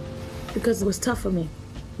 Because it was tough for me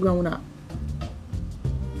growing up.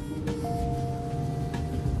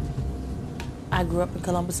 I grew up in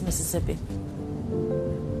Columbus, Mississippi.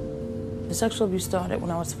 The sexual abuse started when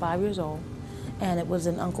I was 5 years old, and it was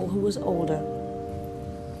an uncle who was older.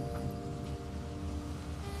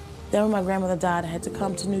 Then when my grandmother died, I had to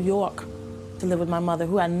come to New York to live with my mother,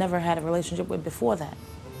 who I never had a relationship with before that.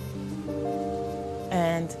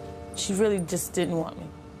 And she really just didn't want me.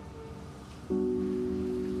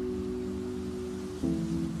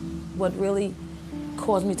 What really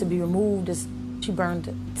caused me to be removed is she burned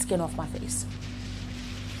the skin off my face.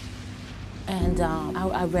 And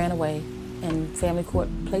I ran away, and family court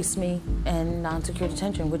placed me in non-secure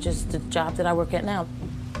detention, which is the job that I work at now.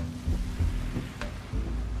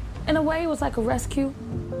 In a way, it was like a rescue.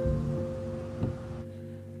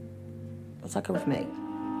 It was like a... Me.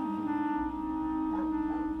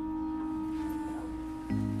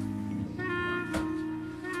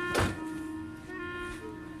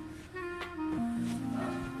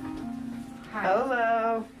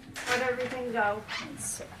 Hello. Where'd everything go? It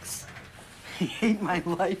sucks. I hate my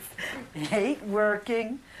life. I hate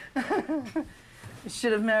working. I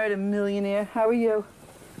should have married a millionaire. How are you?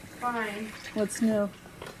 Fine. What's new?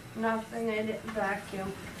 Nothing. I didn't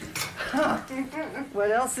vacuum.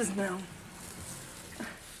 What else is new?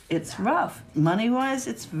 It's rough. Money-wise,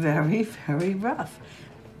 it's very, very rough.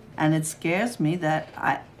 And it scares me that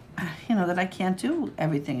that I can't do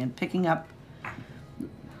everything, and picking up,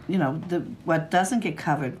 what doesn't get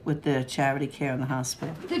covered with the charity care in the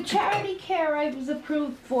hospital. The charity care I was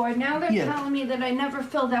approved for, now they're telling me that I never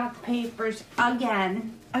filled out the papers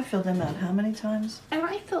again. I filled them out how many times? And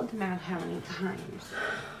I filled them out how many times?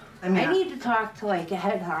 I mean, I need to talk to like a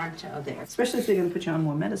head honcho there. Especially if they're going to put you on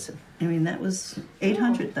more medicine. I mean, that was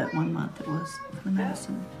 $800 that 1 month it was for the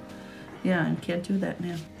medicine. Yeah, and can't do that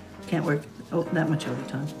now. Can't work that much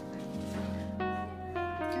overtime.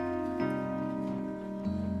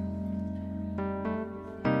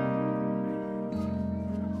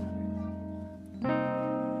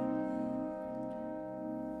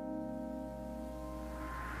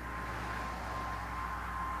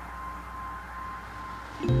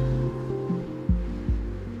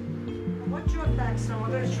 What's your fax number?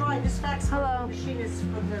 I'm going to try this fax. Hello. Machine is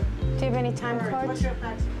for the... Do you have any time cards? What's your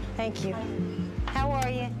fax? Thank you. How are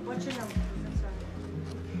you? What's your number?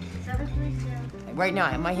 732. Right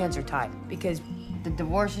now, my hands are tied because the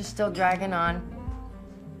divorce is still dragging on,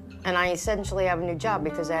 and I essentially have a new job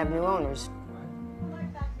because I have new owners.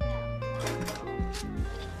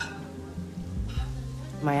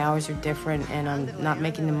 My hours are different, and I'm not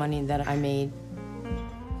making the money that I made.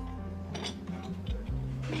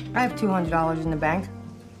 I have $200 in the bank.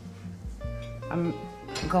 I'm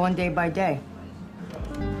going day by day.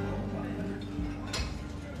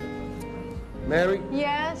 Mary?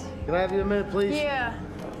 Yes? Can I have you a minute, please? Yeah.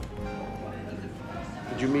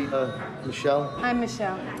 Did you meet Michelle? Hi,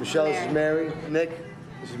 Michelle. Michelle, this is Mary. Nick,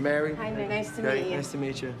 this is Mary. Hi, Nick. Nice to Okay. meet you. Nice to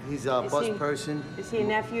meet you. He's a bus person. Is he a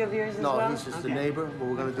nephew of yours as well? No, he's just a neighbor. What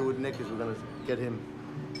we're gonna do with Nick is we're gonna get him,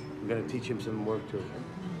 we're gonna teach him some work too.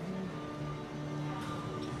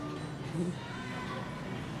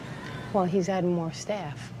 Well, he's adding more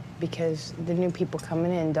staff because the new people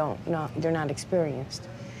coming in they're not experienced.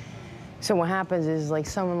 So what happens is, like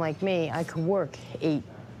someone like me, I could work 8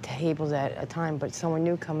 tables at a time, but someone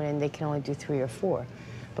new coming in, they can only do 3 or 4.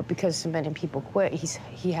 But because so many people quit,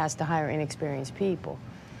 he has to hire inexperienced people.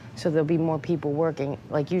 So there'll be more people working.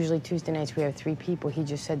 Like usually Tuesday nights we have 3 people. He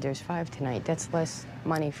just said there's 5 tonight. That's less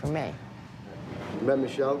money for me. You met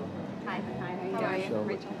Michelle? Hi. How are you?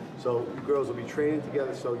 Rachel. So you girls will be training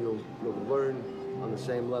together, so you'll learn on the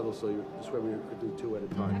same level. So this way we could do 2 at a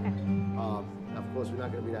time. Of course, we're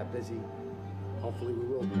not going to be that busy. Hopefully, we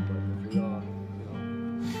will be, but if we are,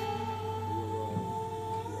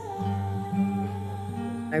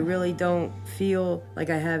 I really don't feel like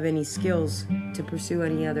I have any skills to pursue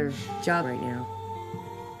any other job right now.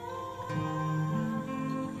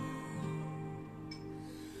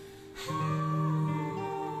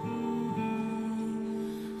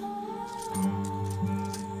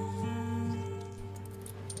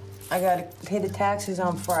 I gotta pay the taxes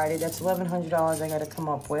on Friday. That's $1,100 I gotta come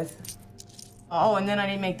up with. Oh, and then I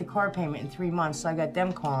didn't make the car payment in 3 months, so I got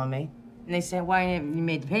them calling me. And they said, why haven't you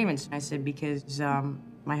made the payments? I said, because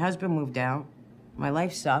my husband moved out. My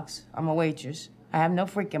life sucks. I'm a waitress. I have no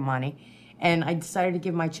freaking money. And I decided to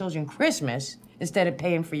give my children Christmas instead of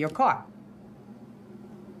paying for your car.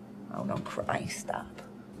 Oh, don't cry. Stop.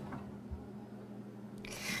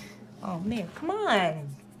 Oh, man, come on.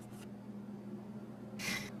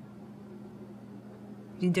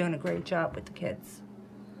 You're doing a great job with the kids.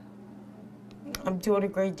 I'm doing a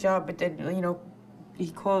great job, but then, you know,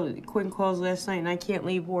 Quinn calls last night and I can't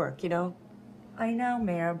leave work, you know? I know,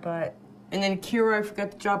 Mayor, but... And then Kira, I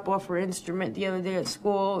forgot to drop off her instrument the other day at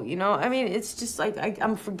school, you know? I mean, it's just like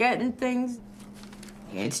I'm forgetting things.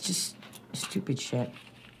 It's just stupid shit.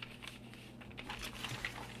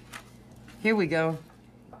 Here we go.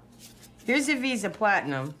 Here's a Visa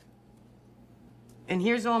Platinum. And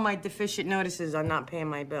here's all my deficient notices on not paying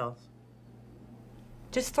my bills.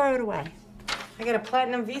 Just throw it away. I got a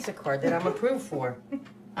Platinum Visa card that I'm approved for.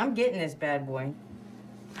 I'm getting this bad boy.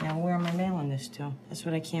 Now, where am I mailing this to? That's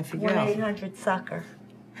what I can't figure out. 1-800-SUCKER.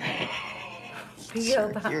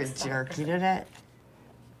 You're a jerk. You know that?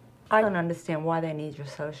 I don't understand why they need your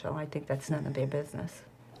social. I think that's none of their business.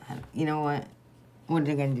 You know what? What are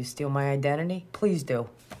they gonna do, steal my identity? Please do.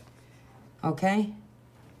 Okay?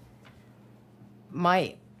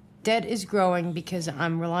 My debt is growing because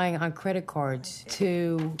I'm relying on credit cards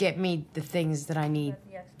to get me the things that I need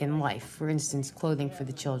in life. For instance, clothing for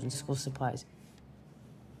the children, school supplies.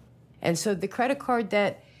 And so the credit card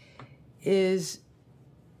debt is,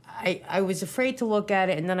 I was afraid to look at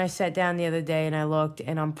it, and then I sat down the other day and I looked,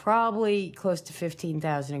 and I'm probably close to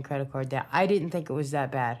 $15,000 in credit card debt. I didn't think it was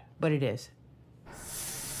that bad, but it is.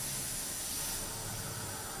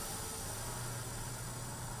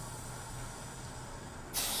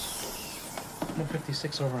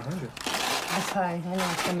 $156 over 100. That's high. I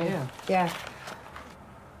know. Come in. Yeah.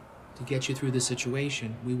 To get you through this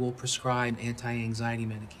situation, we will prescribe anti-anxiety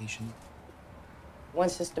medication.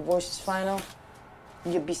 Once this divorce is final,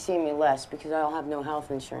 you'll be seeing me less because I'll have no health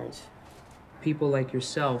insurance. People like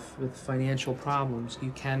yourself with financial problems,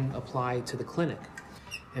 you can apply to the clinic.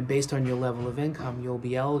 And based on your level of income, you'll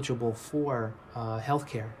be eligible for health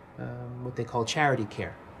care, what they call charity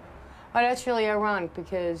care. Oh, that's really ironic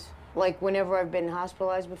because, like, whenever I've been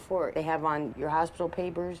hospitalized before, they have on your hospital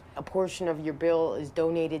papers, a portion of your bill is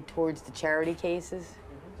donated towards the charity cases.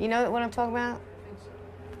 You know what I'm talking about?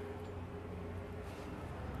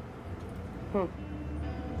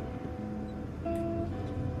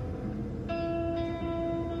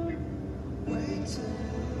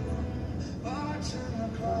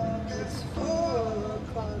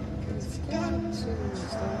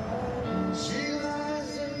 She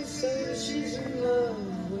lies and says she's in love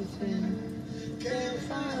with him. Can't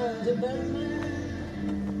find a better man.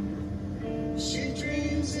 She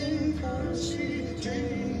dreams in color, she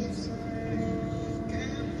dreams of rain.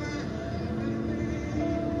 Can't find a better man.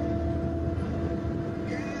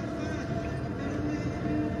 Can't find a better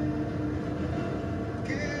man.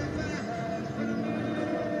 Can't find a better man.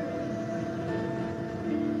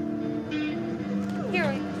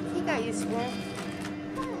 Here, he got you, Squirrel.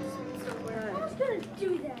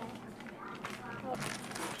 Do that.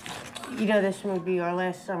 You know this would be our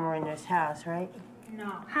last summer in this house, right?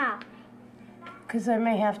 No. How? Because I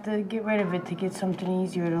may have to get rid of it to get something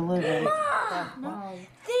easier to live in. Mom!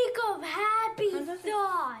 Think of happy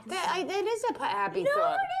thoughts. That is a happy no,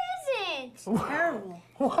 thought. it isn't. It's terrible.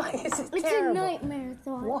 Why is it it's terrible? It's a nightmare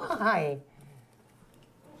thought. Why?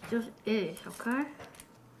 Just is, okay?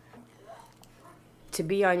 To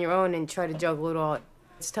be on your own and try to juggle it all,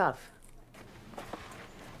 it's tough.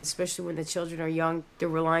 Especially when the children are young, they're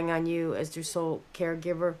relying on you as their sole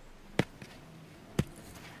caregiver.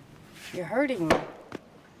 You're hurting me.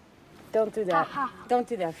 Don't do that. Don't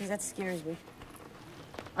do that, because that scares me.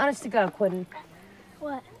 Honest to God, Quentin.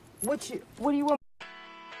 What? What do you want?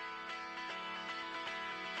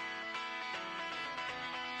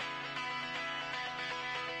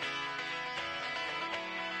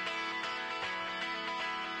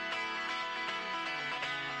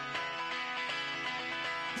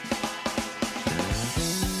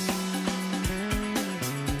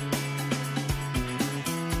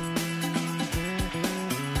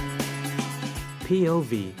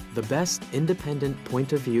 POV, the best independent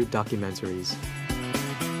point of view documentaries.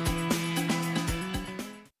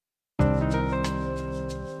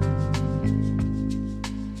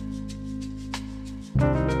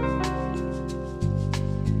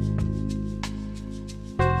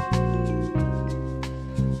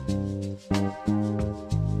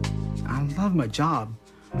 I love my job.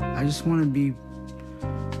 I just want to be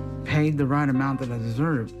paid the right amount that I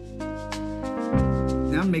deserve.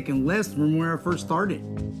 I'm making less from where I first started.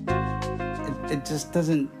 It just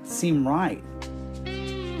doesn't seem right.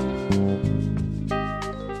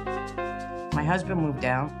 My husband moved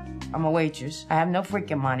out. I'm a waitress. I have no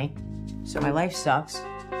freaking money, so my life sucks.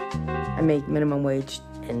 I make minimum wage,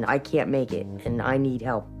 and I can't make it, and I need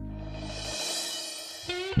help.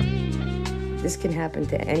 This can happen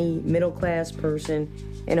to any middle-class person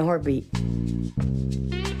in a heartbeat.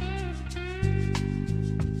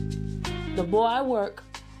 The more I work,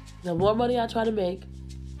 the more money I try to make,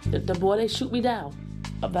 the more they shoot me down.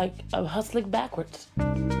 I'm hustling backwards.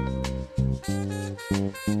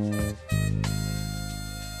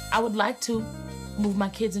 I would like to move my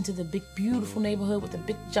kids into the big, beautiful neighborhood with the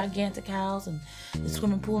big, gigantic house and the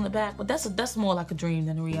swimming pool in the back, but that's more like a dream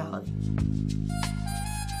than a reality.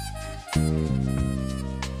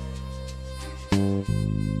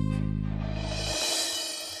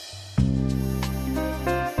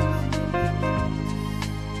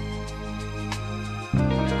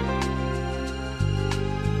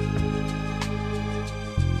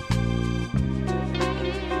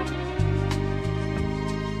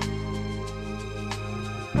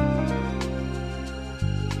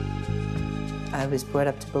 I was brought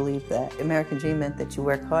up to believe that American dream meant that you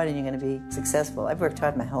work hard and you're going to be successful. I've worked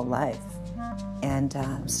hard my whole life, and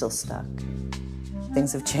I'm still stuck.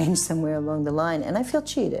 Things have changed somewhere along the line, and I feel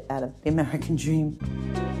cheated out of the American dream.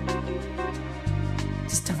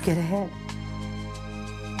 Just don't get ahead.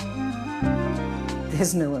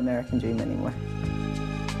 There's no American dream anymore.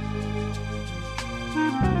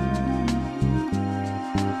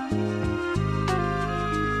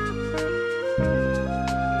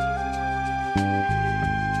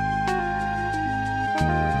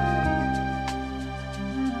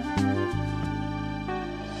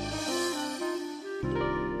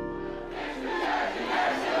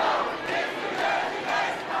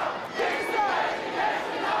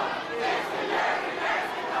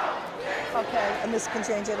 Okay, and this can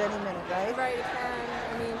change at any minute, right? Right, it can.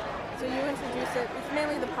 I mean, so you introduce it. It's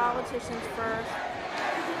mainly the politicians first.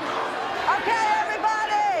 Okay,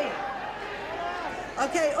 everybody!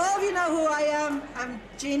 Okay, all of you know who I am. I'm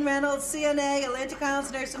Jean Reynolds, CNA, Atlantic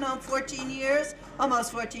Highlands Nursing Home, 14 years,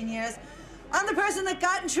 almost 14 years. I'm the person that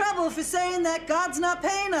got in trouble for saying that God's not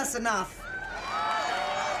paying us enough.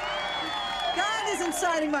 God isn't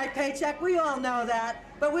signing my paycheck, we all know that.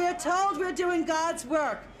 But we are told we're doing God's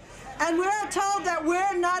work. And we're told that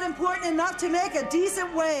we're not important enough to make a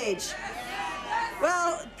decent wage.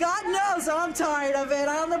 Well, God knows I'm tired of it.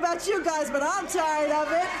 I don't know about you guys, but I'm tired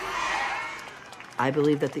of it. I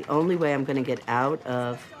believe that the only way I'm going to get out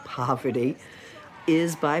of poverty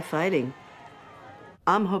is by fighting.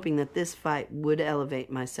 I'm hoping that this fight would elevate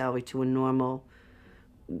my salary to a normal,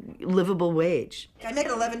 livable wage. I make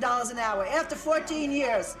 $11 an hour after 14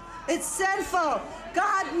 years. It's sinful.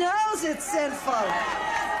 God knows it's sinful.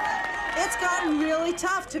 It's gotten really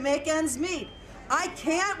tough to make ends meet. I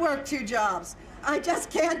can't work 2 jobs. I just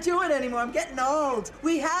can't do it anymore. I'm getting old.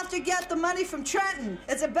 We have to get the money from Trenton.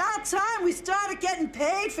 It's about time we started getting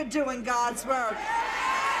paid for doing God's work.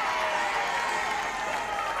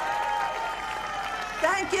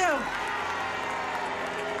 Thank you.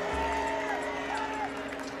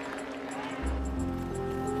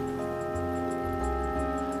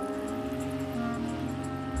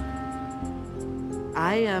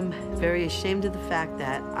 I am very ashamed of the fact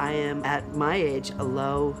that I am, at my age, a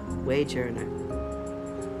low-wage earner.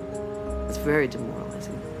 It's very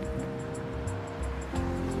demoralizing.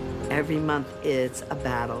 Every month, it's a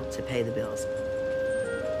battle to pay the bills.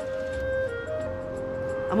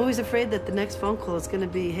 I'm always afraid that the next phone call is going to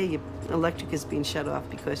be, hey, your electric is being shut off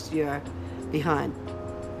because you're behind.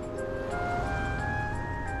 How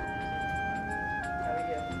are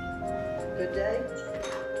you? Good day?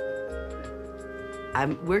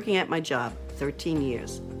 I'm working at my job 13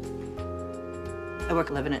 years. I work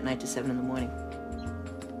 11 at night to 7 in the morning.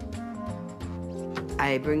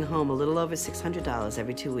 I bring home a little over $600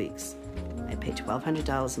 every 2 weeks. I pay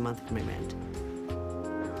 $1,200 a month for my rent.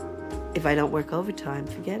 If I don't work overtime,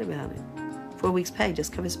 forget about it. 4 weeks' pay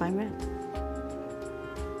just covers my rent.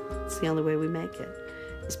 It's the only way we make it,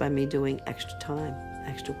 is by me doing extra time,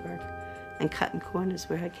 extra work, and cutting corners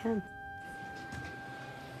where I can.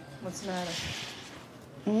 What's the matter?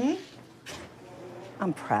 Hmm?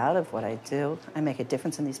 I'm proud of what I do. I make a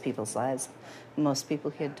difference in these people's lives. Most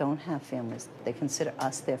people here don't have families. They consider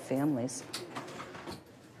us their families.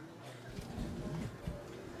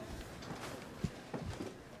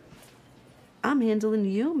 I'm handling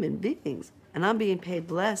human beings, and I'm being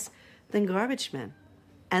paid less than garbage men.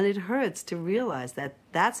 And it hurts to realize that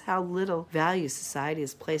that's how little value society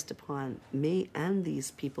has placed upon me and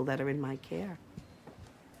these people that are in my care.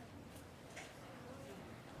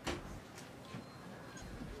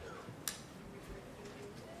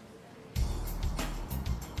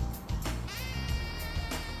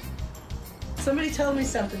 Somebody told me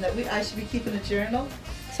something that I should be keeping a journal.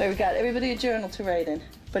 So we got everybody a journal to write in,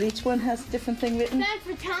 but each one has a different thing written. Thanks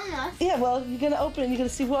for telling us. Yeah, well, you're gonna open it and you're gonna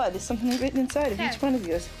see why. There's something written inside of each one of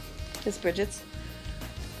yours. Here's Bridget's.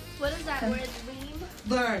 What is that word?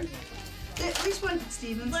 Learn. Which one,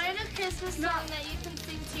 Stevens? Learn a Christmas song that you can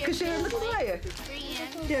sing to your Because you're in the choir.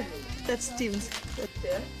 Brienne. Here, that's Stevens. Right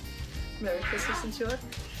there. Merry Christmas and joy.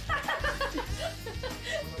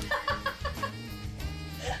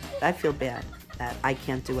 I feel bad that I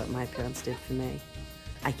can't do what my parents did for me.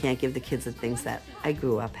 I can't give the kids the things that I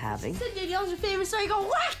grew up having. So Danielle's your favorite, so you go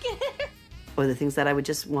whack it. Or the things that I would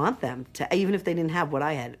just want them to, even if they didn't have what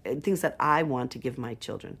I had, things that I want to give my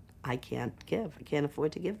children. I can't give. I can't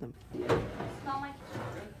afford to give them. Thank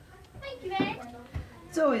you, babe.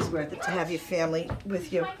 It's always worth it to have your family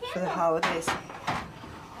with you for the holidays.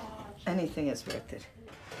 Anything is worth it.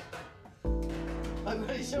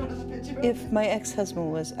 If my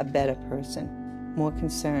ex-husband was a better person, more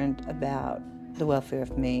concerned about the welfare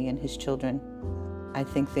of me and his children, I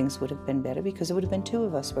think things would have been better because it would have been two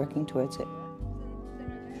of us working towards it.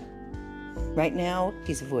 Right now,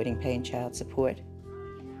 he's avoiding paying child support.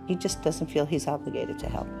 He just doesn't feel he's obligated to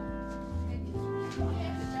help.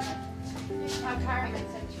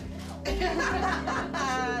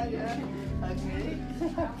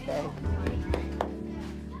 Okay.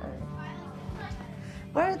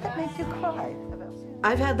 Why did that make you cry?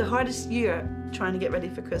 I've had the hardest year trying to get ready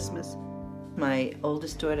for Christmas. My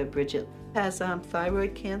oldest daughter, Bridget, has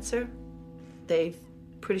thyroid cancer. They're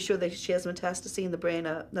pretty sure that she has metastasis in the brain,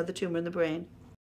 another tumor in the brain.